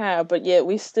ever have, but yet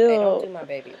we still... Hey, don't do my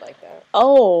baby like that.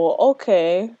 Oh,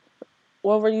 okay.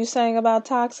 What were you saying about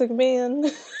toxic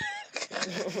men?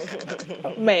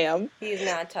 Ma'am. He's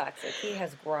not toxic. He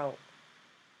has grown.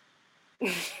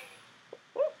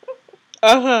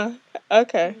 Okay.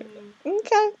 Okay.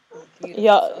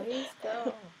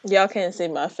 Y'all can't see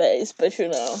my face, but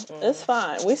it's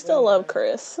fine. We still love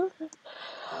Chris.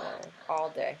 All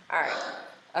day. All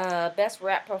right. Best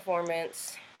rap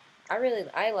performance.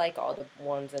 I like all the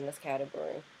ones in this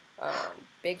category.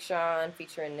 Big Sean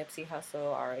featuring Nipsey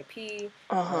Hussle, R.I.P.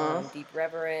 Deep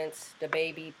Reverence, The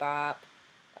Baby, Bop.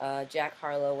 Jack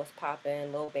Harlow was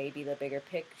poppin'. Lil Baby, The Bigger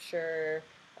Picture.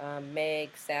 Meg,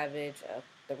 Savage,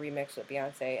 the remix with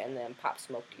Beyonce, and then Pop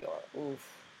Smoke Dior.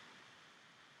 Oof.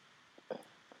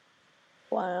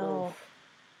 Wow. Oof.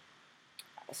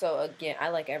 So again, I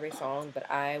like every song, but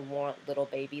I want Little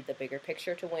Baby, The Bigger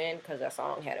Picture to win because that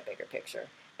song had a bigger picture.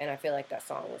 And I feel like that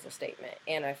song was a statement.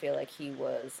 And I feel like he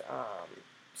was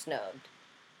snubbed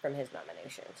from his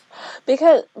nominations.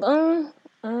 Because,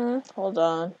 hold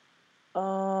on.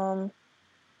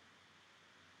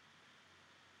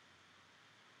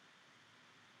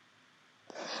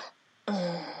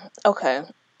 Okay.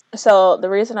 So the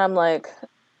reason I'm like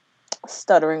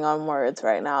stuttering on words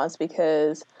right now is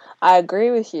because I agree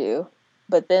with you,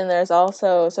 but then there's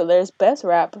best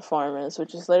rap performance,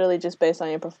 which is literally just based on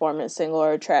your performance, single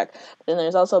or track. But then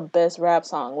there's also best rap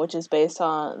song, which is based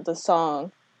on the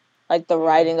song, like the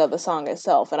writing of the song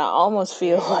itself. And I almost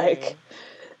feel like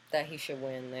that he should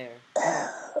win there.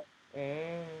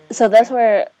 So that's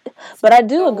where, but I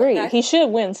do agree he should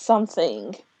win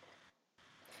something.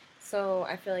 So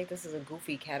I feel like this is a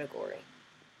goofy category.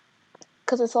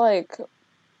 Because it's like,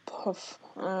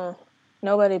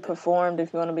 nobody performed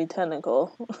if you want to be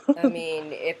technical. I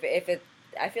mean,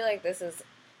 I feel like this is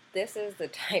the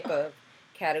type of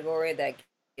category that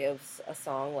gives a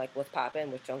song like What's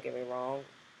Poppin', which, don't get me wrong,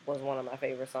 was one of my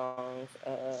favorite songs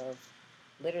of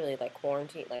literally like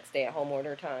quarantine, like stay at home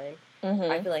order time.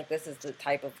 I feel like this is the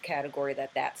type of category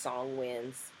that song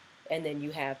wins. And then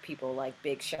you have people like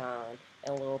Big Sean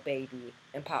and Lil Baby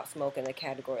and Pop Smoke in the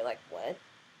category like, what?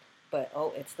 But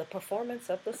it's the performance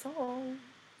of the song.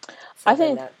 So I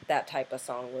think that type of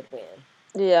song would win.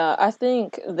 Yeah, I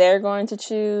think they're going to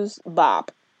choose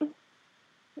Bop.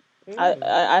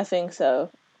 I think so.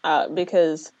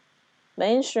 Because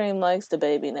mainstream likes the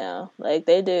baby now. Like,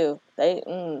 they do.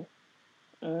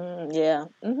 Yeah.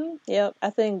 Yep. I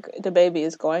think the baby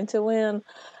is going to win.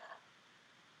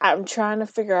 I'm trying to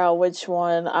figure out which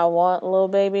one I want Lil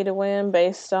Baby to win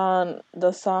based on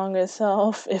the song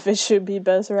itself. If it should be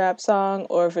best rap song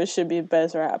or if it should be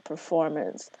best rap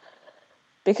performance.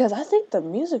 Because I think the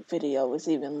music video was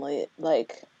even lit.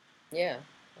 Like, yeah.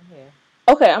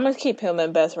 Okay, I'm gonna keep him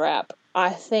in best rap. I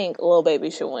think Lil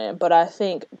Baby should win, but I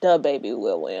think the baby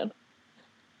will win.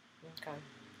 Okay.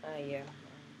 Yeah.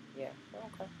 Yeah.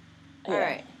 Okay. All Yeah.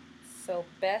 right. So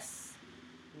best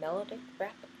melodic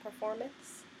rap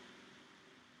performance,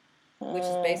 which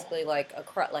is Uh, basically like a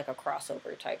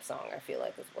crossover type song. I feel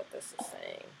like is what this is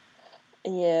saying.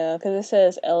 yeah, because it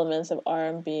says elements of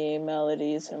R&B,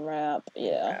 melodies, and rap. And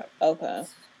Yeah. rap. Okay.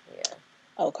 Yeah.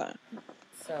 Okay.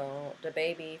 So the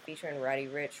baby featuring Roddy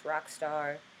Ricch,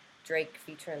 Rockstar, Drake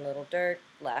featuring Little Durk,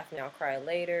 Laugh Now Cry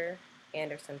Later,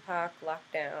 Anderson .Paak,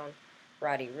 Lockdown,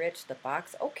 Roddy Ricch, The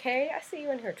Box. Okay, I see you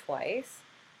in here twice,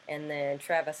 and then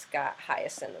Travis Scott,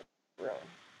 Highest in the Room.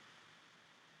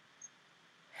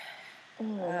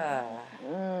 Mm. Ah,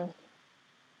 Mm.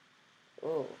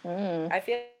 ooh. Mm. I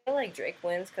feel like Drake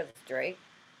wins because it's Drake.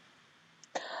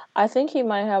 I think he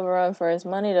might have a run for his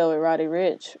money though with Roddy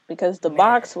Ricch because the Man,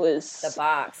 box The was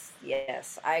Box.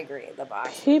 Yes, I agree. The Box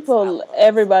was. I people. love that song.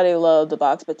 Everybody loved the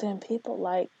box, but then people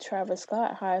like Travis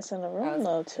Scott highest in the I room was.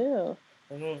 though too.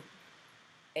 Mm-hmm.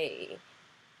 Hey,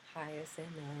 Highest in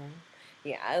the Room.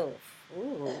 Yeah. Oh,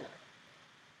 ooh.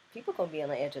 People gonna be on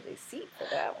the edge of their seat for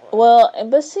that one. Well,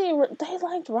 but see, they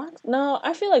liked rock. No,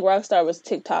 I feel like Rockstar was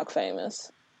TikTok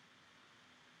famous.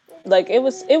 Like it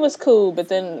was cool, but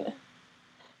then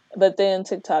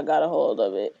TikTok got a hold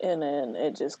of it, and then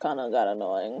it just kind of got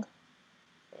annoying.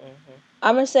 Mm-hmm.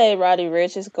 I'm gonna say Roddy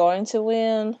Ricch is going to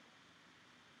win.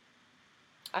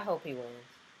 I hope he wins.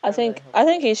 I I really think hope I he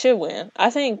think he wins. should win. I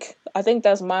think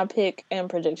that's my pick and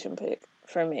prediction pick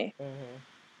for me.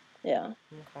 Mm-hmm. Yeah.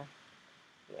 Okay.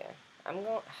 Yeah. I'm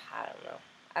going. I don't know.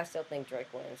 I still think Drake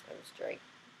wins because it's Drake,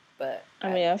 but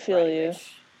I mean, I feel Roddy you.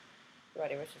 Ricch.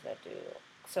 Roddy Ricch is that dude.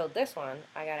 So this one,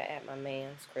 I gotta add my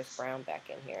man's Chris Brown back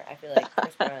in here. I feel like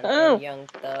Chris Brown and Young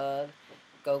Thug,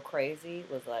 "Go Crazy"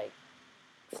 was like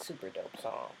super dope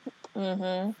song.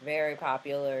 Mhm. Very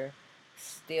popular,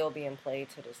 still being played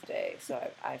to this day. So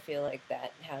I feel like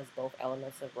that has both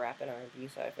elements of rap and R&B.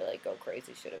 So I feel like Go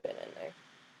Crazy should have been in there.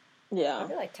 I Yeah.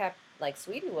 feel like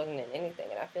Sweetie wasn't in anything,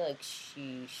 and I feel like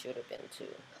she should have been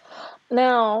too.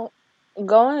 Now,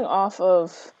 going off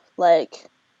of like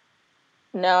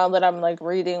now that I'm like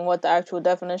reading what the actual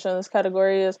definition of this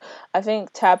category is, I think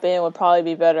Tap In would probably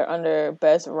be better under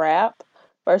best rap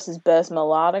versus best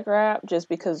melodic rap, just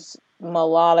because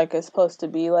melodic is supposed to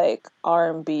be like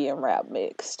R&B and rap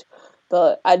mixed.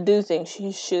 But I do think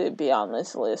she should be on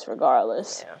this list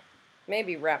regardless. Yeah,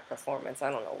 maybe rap performance.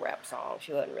 I don't know rap song.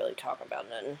 She wasn't really talking about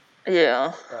nothing,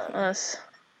 Yeah, but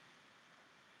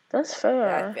that's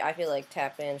fair. I feel like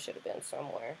Tap In should have been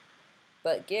somewhere.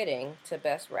 But getting to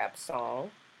best rap song,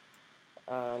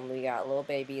 we got Lil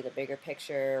Baby, The Bigger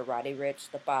Picture, Roddy Ricch,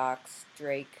 The Box,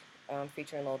 Drake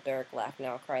featuring Lil Durk, Laugh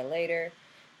Now, Cry Later,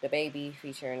 The Baby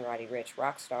featuring Roddy Ricch,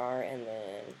 Rockstar, and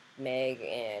then Meg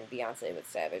and Beyonce with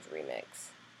Savage remix.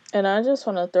 And I just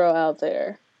want to throw out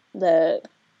there that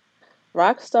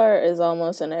Rockstar is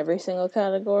almost in every single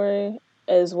category,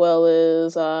 as well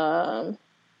as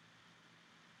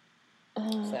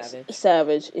Savage.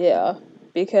 Savage, yeah,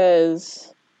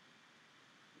 because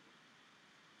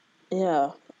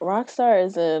yeah, Rockstar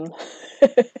is in.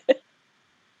 Isn't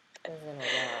a lot.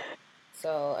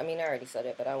 So, I mean, I already said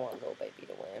it, but I want Lil Baby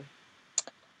to win.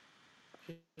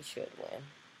 He should win.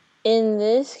 In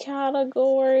this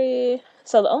category.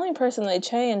 So the only person they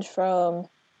changed from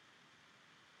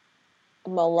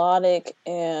melodic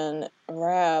and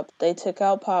rap, they took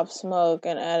out Pop Smoke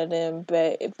and added in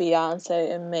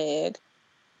Beyonce and Meg,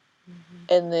 Mm-hmm.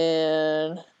 and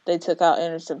then they took out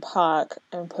Anderson .Paak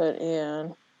and put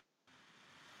in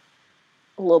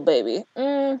Lil Baby.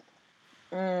 Mm,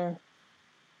 mm.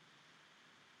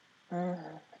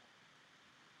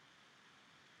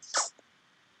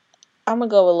 I'm gonna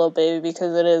go with Lil Baby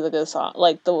because it is a good song.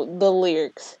 Like the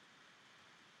lyrics.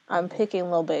 I'm Mm-hmm.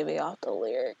 picking Lil Baby off the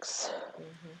lyrics.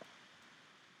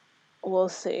 Mm-hmm. We'll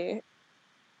see.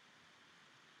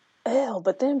 Ew,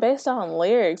 but then based on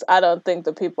lyrics, I don't think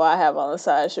the people I have on the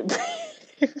side should be.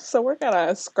 So we're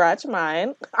gonna scratch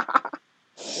mine.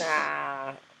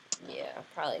 Nah, yeah,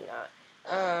 probably not.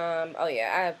 Oh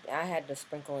yeah, I had to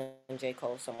sprinkle in J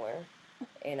Cole somewhere.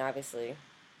 And obviously,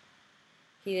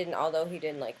 he didn't. Although he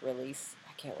didn't like release.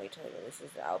 I can't wait till he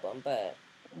releases the album. But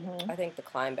Mm-hmm. I think the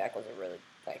Climb Back was a really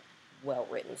like well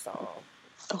written song,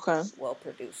 Okay. well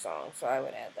produced song. So I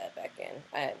would add that back in.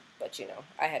 But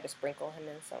I had to sprinkle him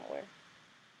in somewhere.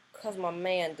 Cause my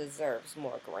man deserves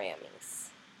more Grammys.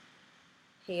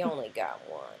 He only got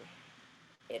one.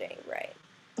 It ain't right.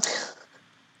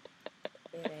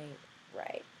 It ain't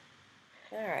right.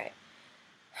 All right.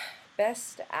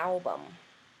 Best album.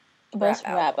 Rap Best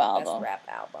rap album. Best album. rap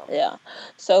album. Yeah.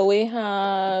 So we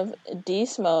have D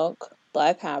Smoke,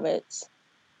 Black Habits,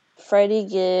 Freddie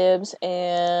Gibbs,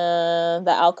 and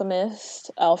The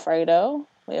Alchemist, Alfredo.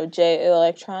 We have J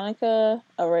Electronica,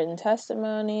 A Written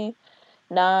Testimony,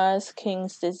 Nas,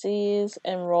 King's Disease,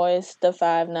 and Royce the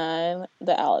 5'9",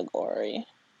 The Allegory.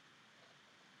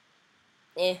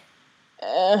 Eh.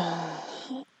 Uh,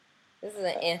 This is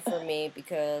an eh for me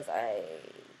because I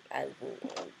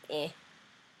eh.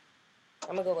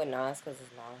 I'm gonna go with Nas because it's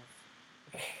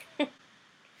Nas.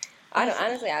 I I, don't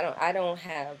honestly. I don't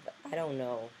have. I don't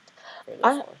know for this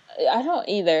I one. I don't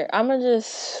either. I'm gonna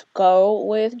just go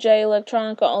with J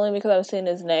Electronica only because I've seen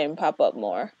his name pop up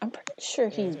more. I'm pretty sure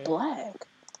he's Mhm. black.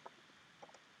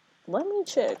 Let me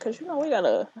check, cause we got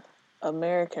a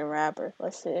American rapper.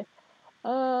 Let's see.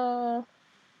 Uh,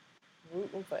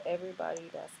 Rooting for everybody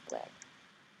that's black.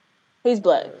 he's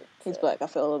black. Word He's black. I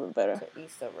feel a little bit better. to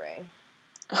Issa Rae.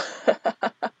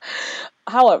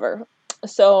 However,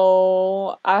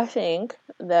 so I think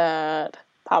that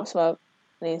Pop Smoke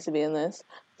needs to be in this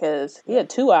because he Yeah. had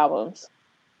 2 albums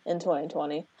in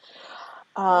 2020.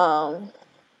 Yeah.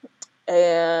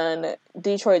 And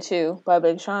Detroit 2 by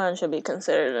Big Sean should be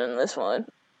considered in this one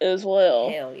as well.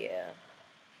 Hell yeah.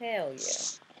 Hell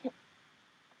yeah.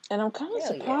 And I'm kind of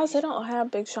Hell yeah. surprised they don't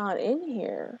have Big Sean in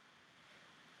here.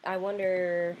 I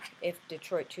wonder if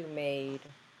Detroit 2 made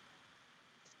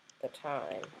the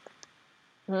time.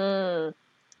 Hmm.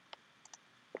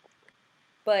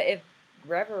 But if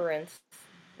Reverence,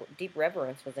 Deep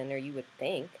Reverence was in there, you would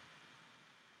think.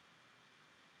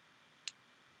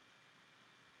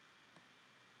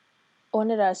 When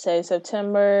did I say?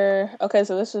 September. Okay,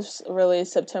 so this was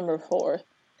released September 4th.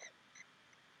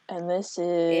 And this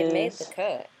It made the is.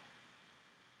 cut.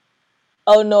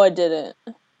 Oh, no, it didn't.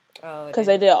 Oh, it Because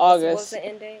they didn't. did What's August. the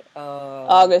end date? Oh,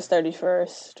 August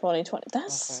 31st, 2020.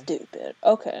 That's okay. stupid.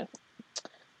 Okay.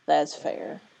 That's Okay.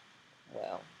 fair.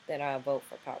 Well, then I vote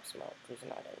for Pop Smoke, who's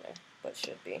not in there, but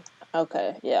should be.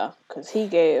 Okay, yeah. Because he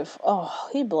gave. Oh,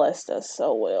 he blessed us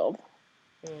so well.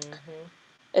 Mm-hmm.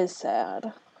 It's sad.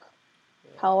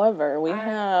 Yeah. However, we I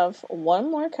have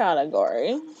one more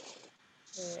category.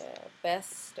 Yeah,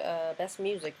 best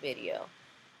music video.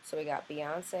 So we got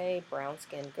Beyonce, Brown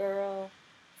Skin Girl,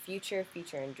 Future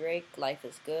featuring Drake, Life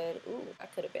is Good. Ooh, I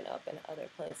could have been up in other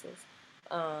places.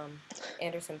 Um,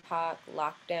 Anderson .Paak,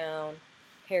 Lockdown,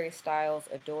 Harry Styles,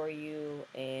 Adore You,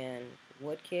 and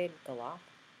Woodkid, Goliath.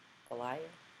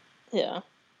 Yeah,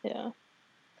 yeah.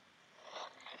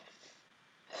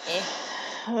 Eh.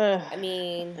 I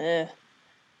mean, eh.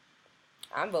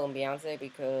 I'm voting Beyonce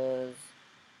because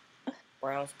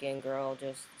Brown Skin Girl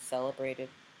just celebrated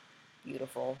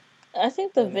beautiful I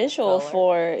think the women of visual color.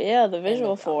 for the And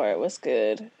visual for it was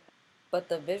good. but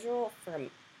the visual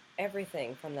from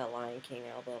everything from that Lion King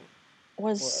album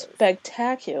Was was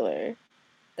spectacular.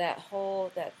 that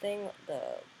thing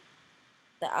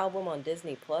the album on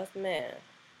Disney Plus, man.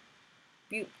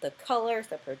 The colors,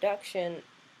 the production,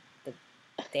 the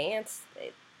dance,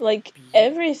 Like beautiful,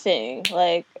 everything,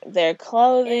 like their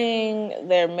clothing,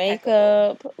 their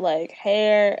impeccable. makeup, like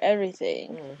hair,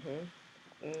 everything.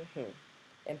 Mhm. Mhm.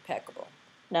 Impeccable.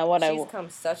 Now what She's come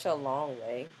such a long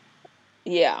way,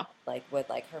 yeah. like with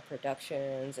like her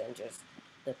productions and just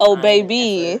the Oh time and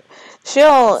baby, effort and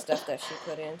she'll stuff that she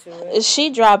put into it. she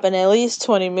dropping at least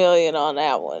 20 million on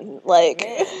that one. Like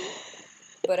Man,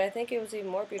 but I think it was even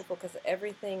more beautiful because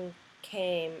everything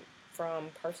came from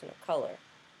person of color,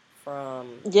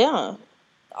 from yeah.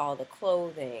 all the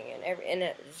clothing and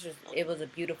it was a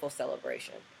beautiful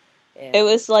celebration. It And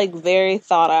was like very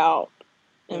thought out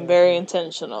and very mhm,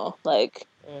 intentional. Like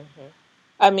mhm,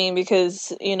 I mean,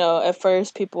 because, at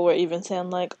first people were even saying,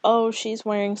 like, oh, she's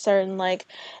wearing certain, like,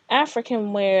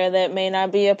 African wear that may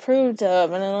not be approved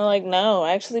of. And then they're like, no,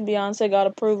 actually, Beyonce got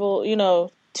approval,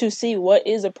 to see what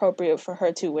is appropriate for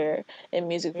her to wear in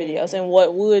music videos mhm, and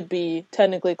what would be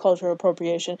technically cultural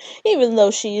appropriation, even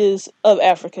though she is of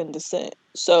African descent.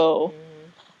 So,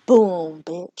 mhm. boom,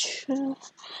 bitch.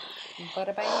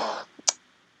 Bada bam.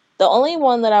 The only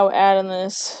one that I would add in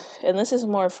this, and this is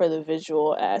more for the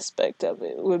visual aspect of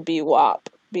it, would be WAP.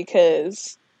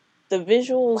 Because the Wow,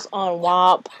 visuals wow, on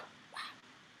wow, WAP, wow,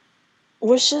 wow.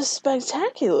 was just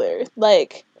spectacular.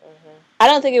 Like, I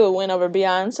don't think it would win over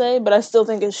Beyonce, but I still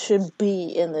think it should be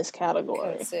in this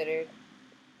category. Considered.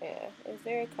 Yeah, it's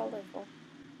very colorful.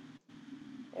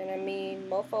 And I mean,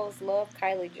 mofos love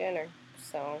Kylie Jenner,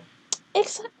 so.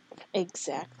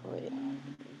 Exactly.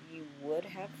 You would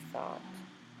have thought.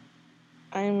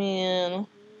 I mean.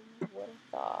 You would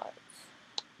have thought.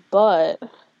 But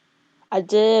I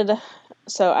did.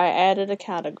 So I added a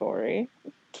category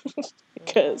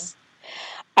because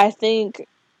I think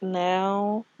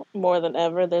now more than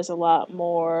ever there's a lot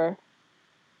more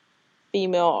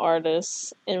female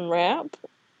artists in rap,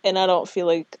 and I don't feel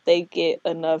like they get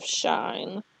enough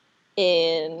shine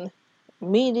in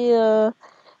media,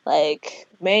 like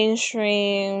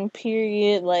mainstream,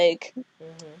 period. Like,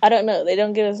 I don't know, they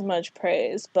don't get as much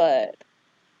praise, but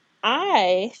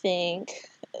I think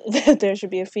that there should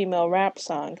be a female rap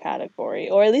song category,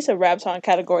 or at least a rap song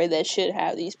category that should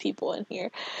have these people in here.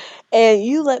 And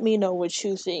you let me know what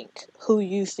you think, who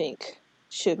you think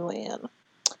should win.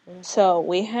 So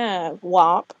we have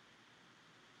WAP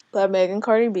by Megan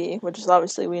Cardi B, which is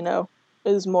obviously we know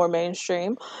is more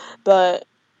mainstream, and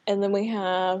then we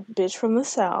have Bitch from the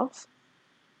South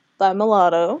by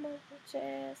Mulatto,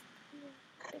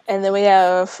 and then we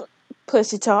have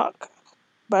Pussy Talk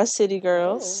by City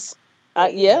Girls. Well,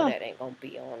 you know that ain't gonna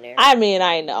be on there. I mean,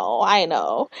 I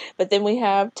know. But then we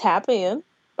have Tap In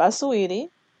by Saweetie.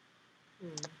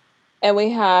 And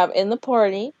we have In the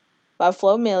Party by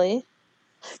Flo Milli.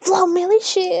 Flo Milli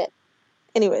shit.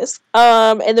 Anyways.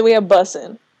 And then we have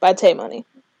Bussin' by Tay Money.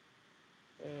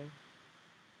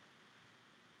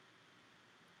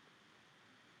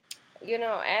 You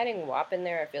know, adding WAP in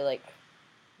there, I feel like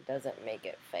doesn't make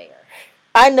it fair.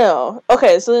 I know.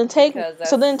 Okay, so then take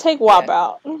WAP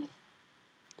out.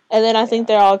 And then I think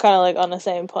they're all kind of like on the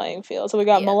same playing field. So we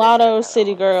got Mulatto,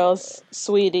 City Girls,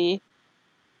 Saweetie,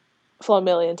 Flo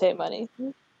Milli, and Tay Money.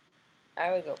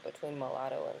 I would go between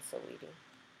Mulatto and Saweetie.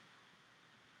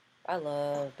 I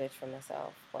love Bitch from the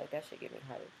South. Like, that should get me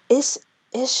hyped. It's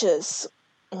just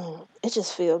it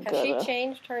just feels good. Has she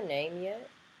changed her name yet?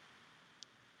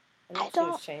 I know she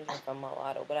was changing from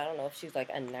Mulatto, but I don't know if she's like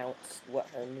announced what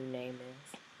her new name is.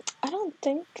 I don't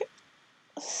think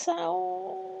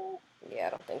so. Yeah, I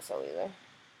don't think so either.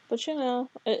 But you know,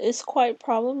 it's quite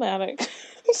problematic.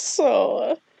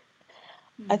 So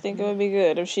I think it would be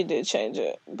good if she did change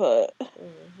it. But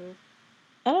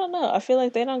I don't know. I feel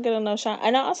like they don't get enough shine.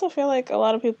 And I also feel like a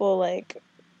lot of people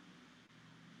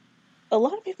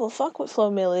fuck with Flo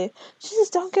Milli. She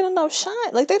just don't get enough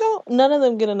shine. Like, none of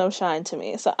them get enough shine to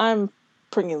me. So I'm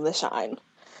bringing the shine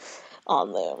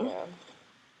on them. Yeah.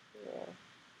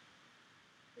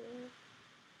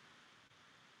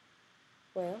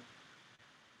 Well,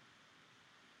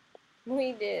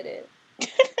 we did it.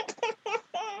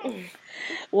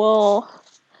 We'll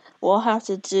have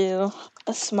to do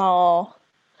a small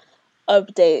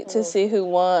update to see who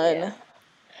won. Yeah.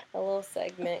 A little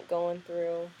segment going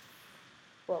through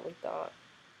what we thought.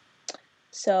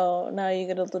 So now you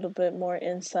get a little bit more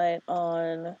insight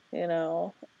on, you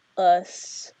know,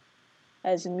 us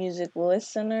as music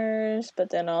listeners, but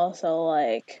then also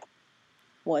like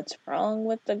what's wrong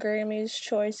with the Grammys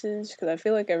choices, because I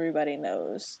feel like everybody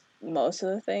knows most of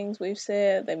the things we've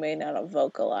said. They may not have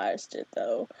vocalized it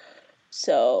though.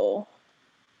 So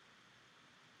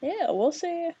yeah, we'll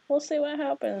see what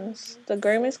happens. The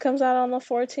Grammys comes out on the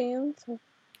 14th.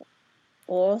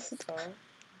 So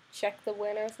check the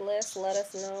winners list. Let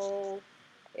us know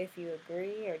if you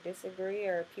agree or disagree,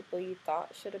 or people you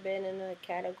thought should have been in a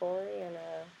category. And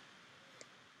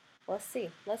let's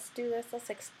see. Let's do this. Let's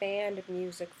expand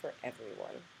music for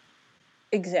everyone.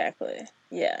 Exactly.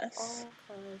 Yes. All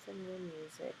kinds of new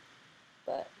music.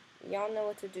 But y'all know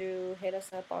what to do. Hit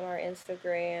us up on our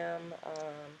Instagram.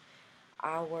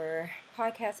 Our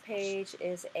podcast page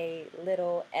is a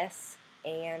little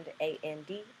SANDM.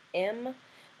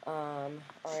 Or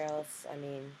else, I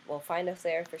mean, well, find us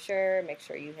there for sure. Make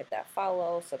sure you hit that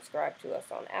follow. Subscribe to us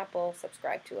on Apple.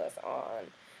 Subscribe to us on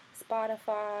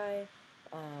Spotify.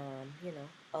 You know,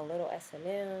 a little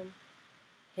S&M.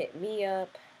 Hit me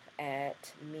up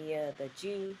at Mia the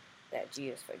G. That G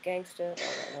is for gangster.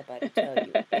 Don't let nobody tell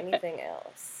you anything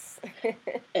else.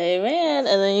 Amen.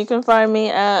 And then you can find me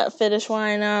at Finish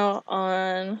Wine Out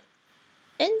on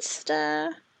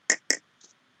Insta.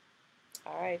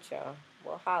 All right, y'all.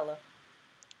 We'll holla.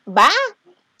 Bye.